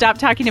will stop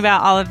talking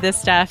about all of this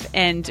stuff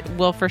and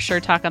we'll for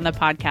sure talk on the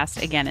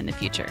podcast again in the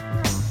future.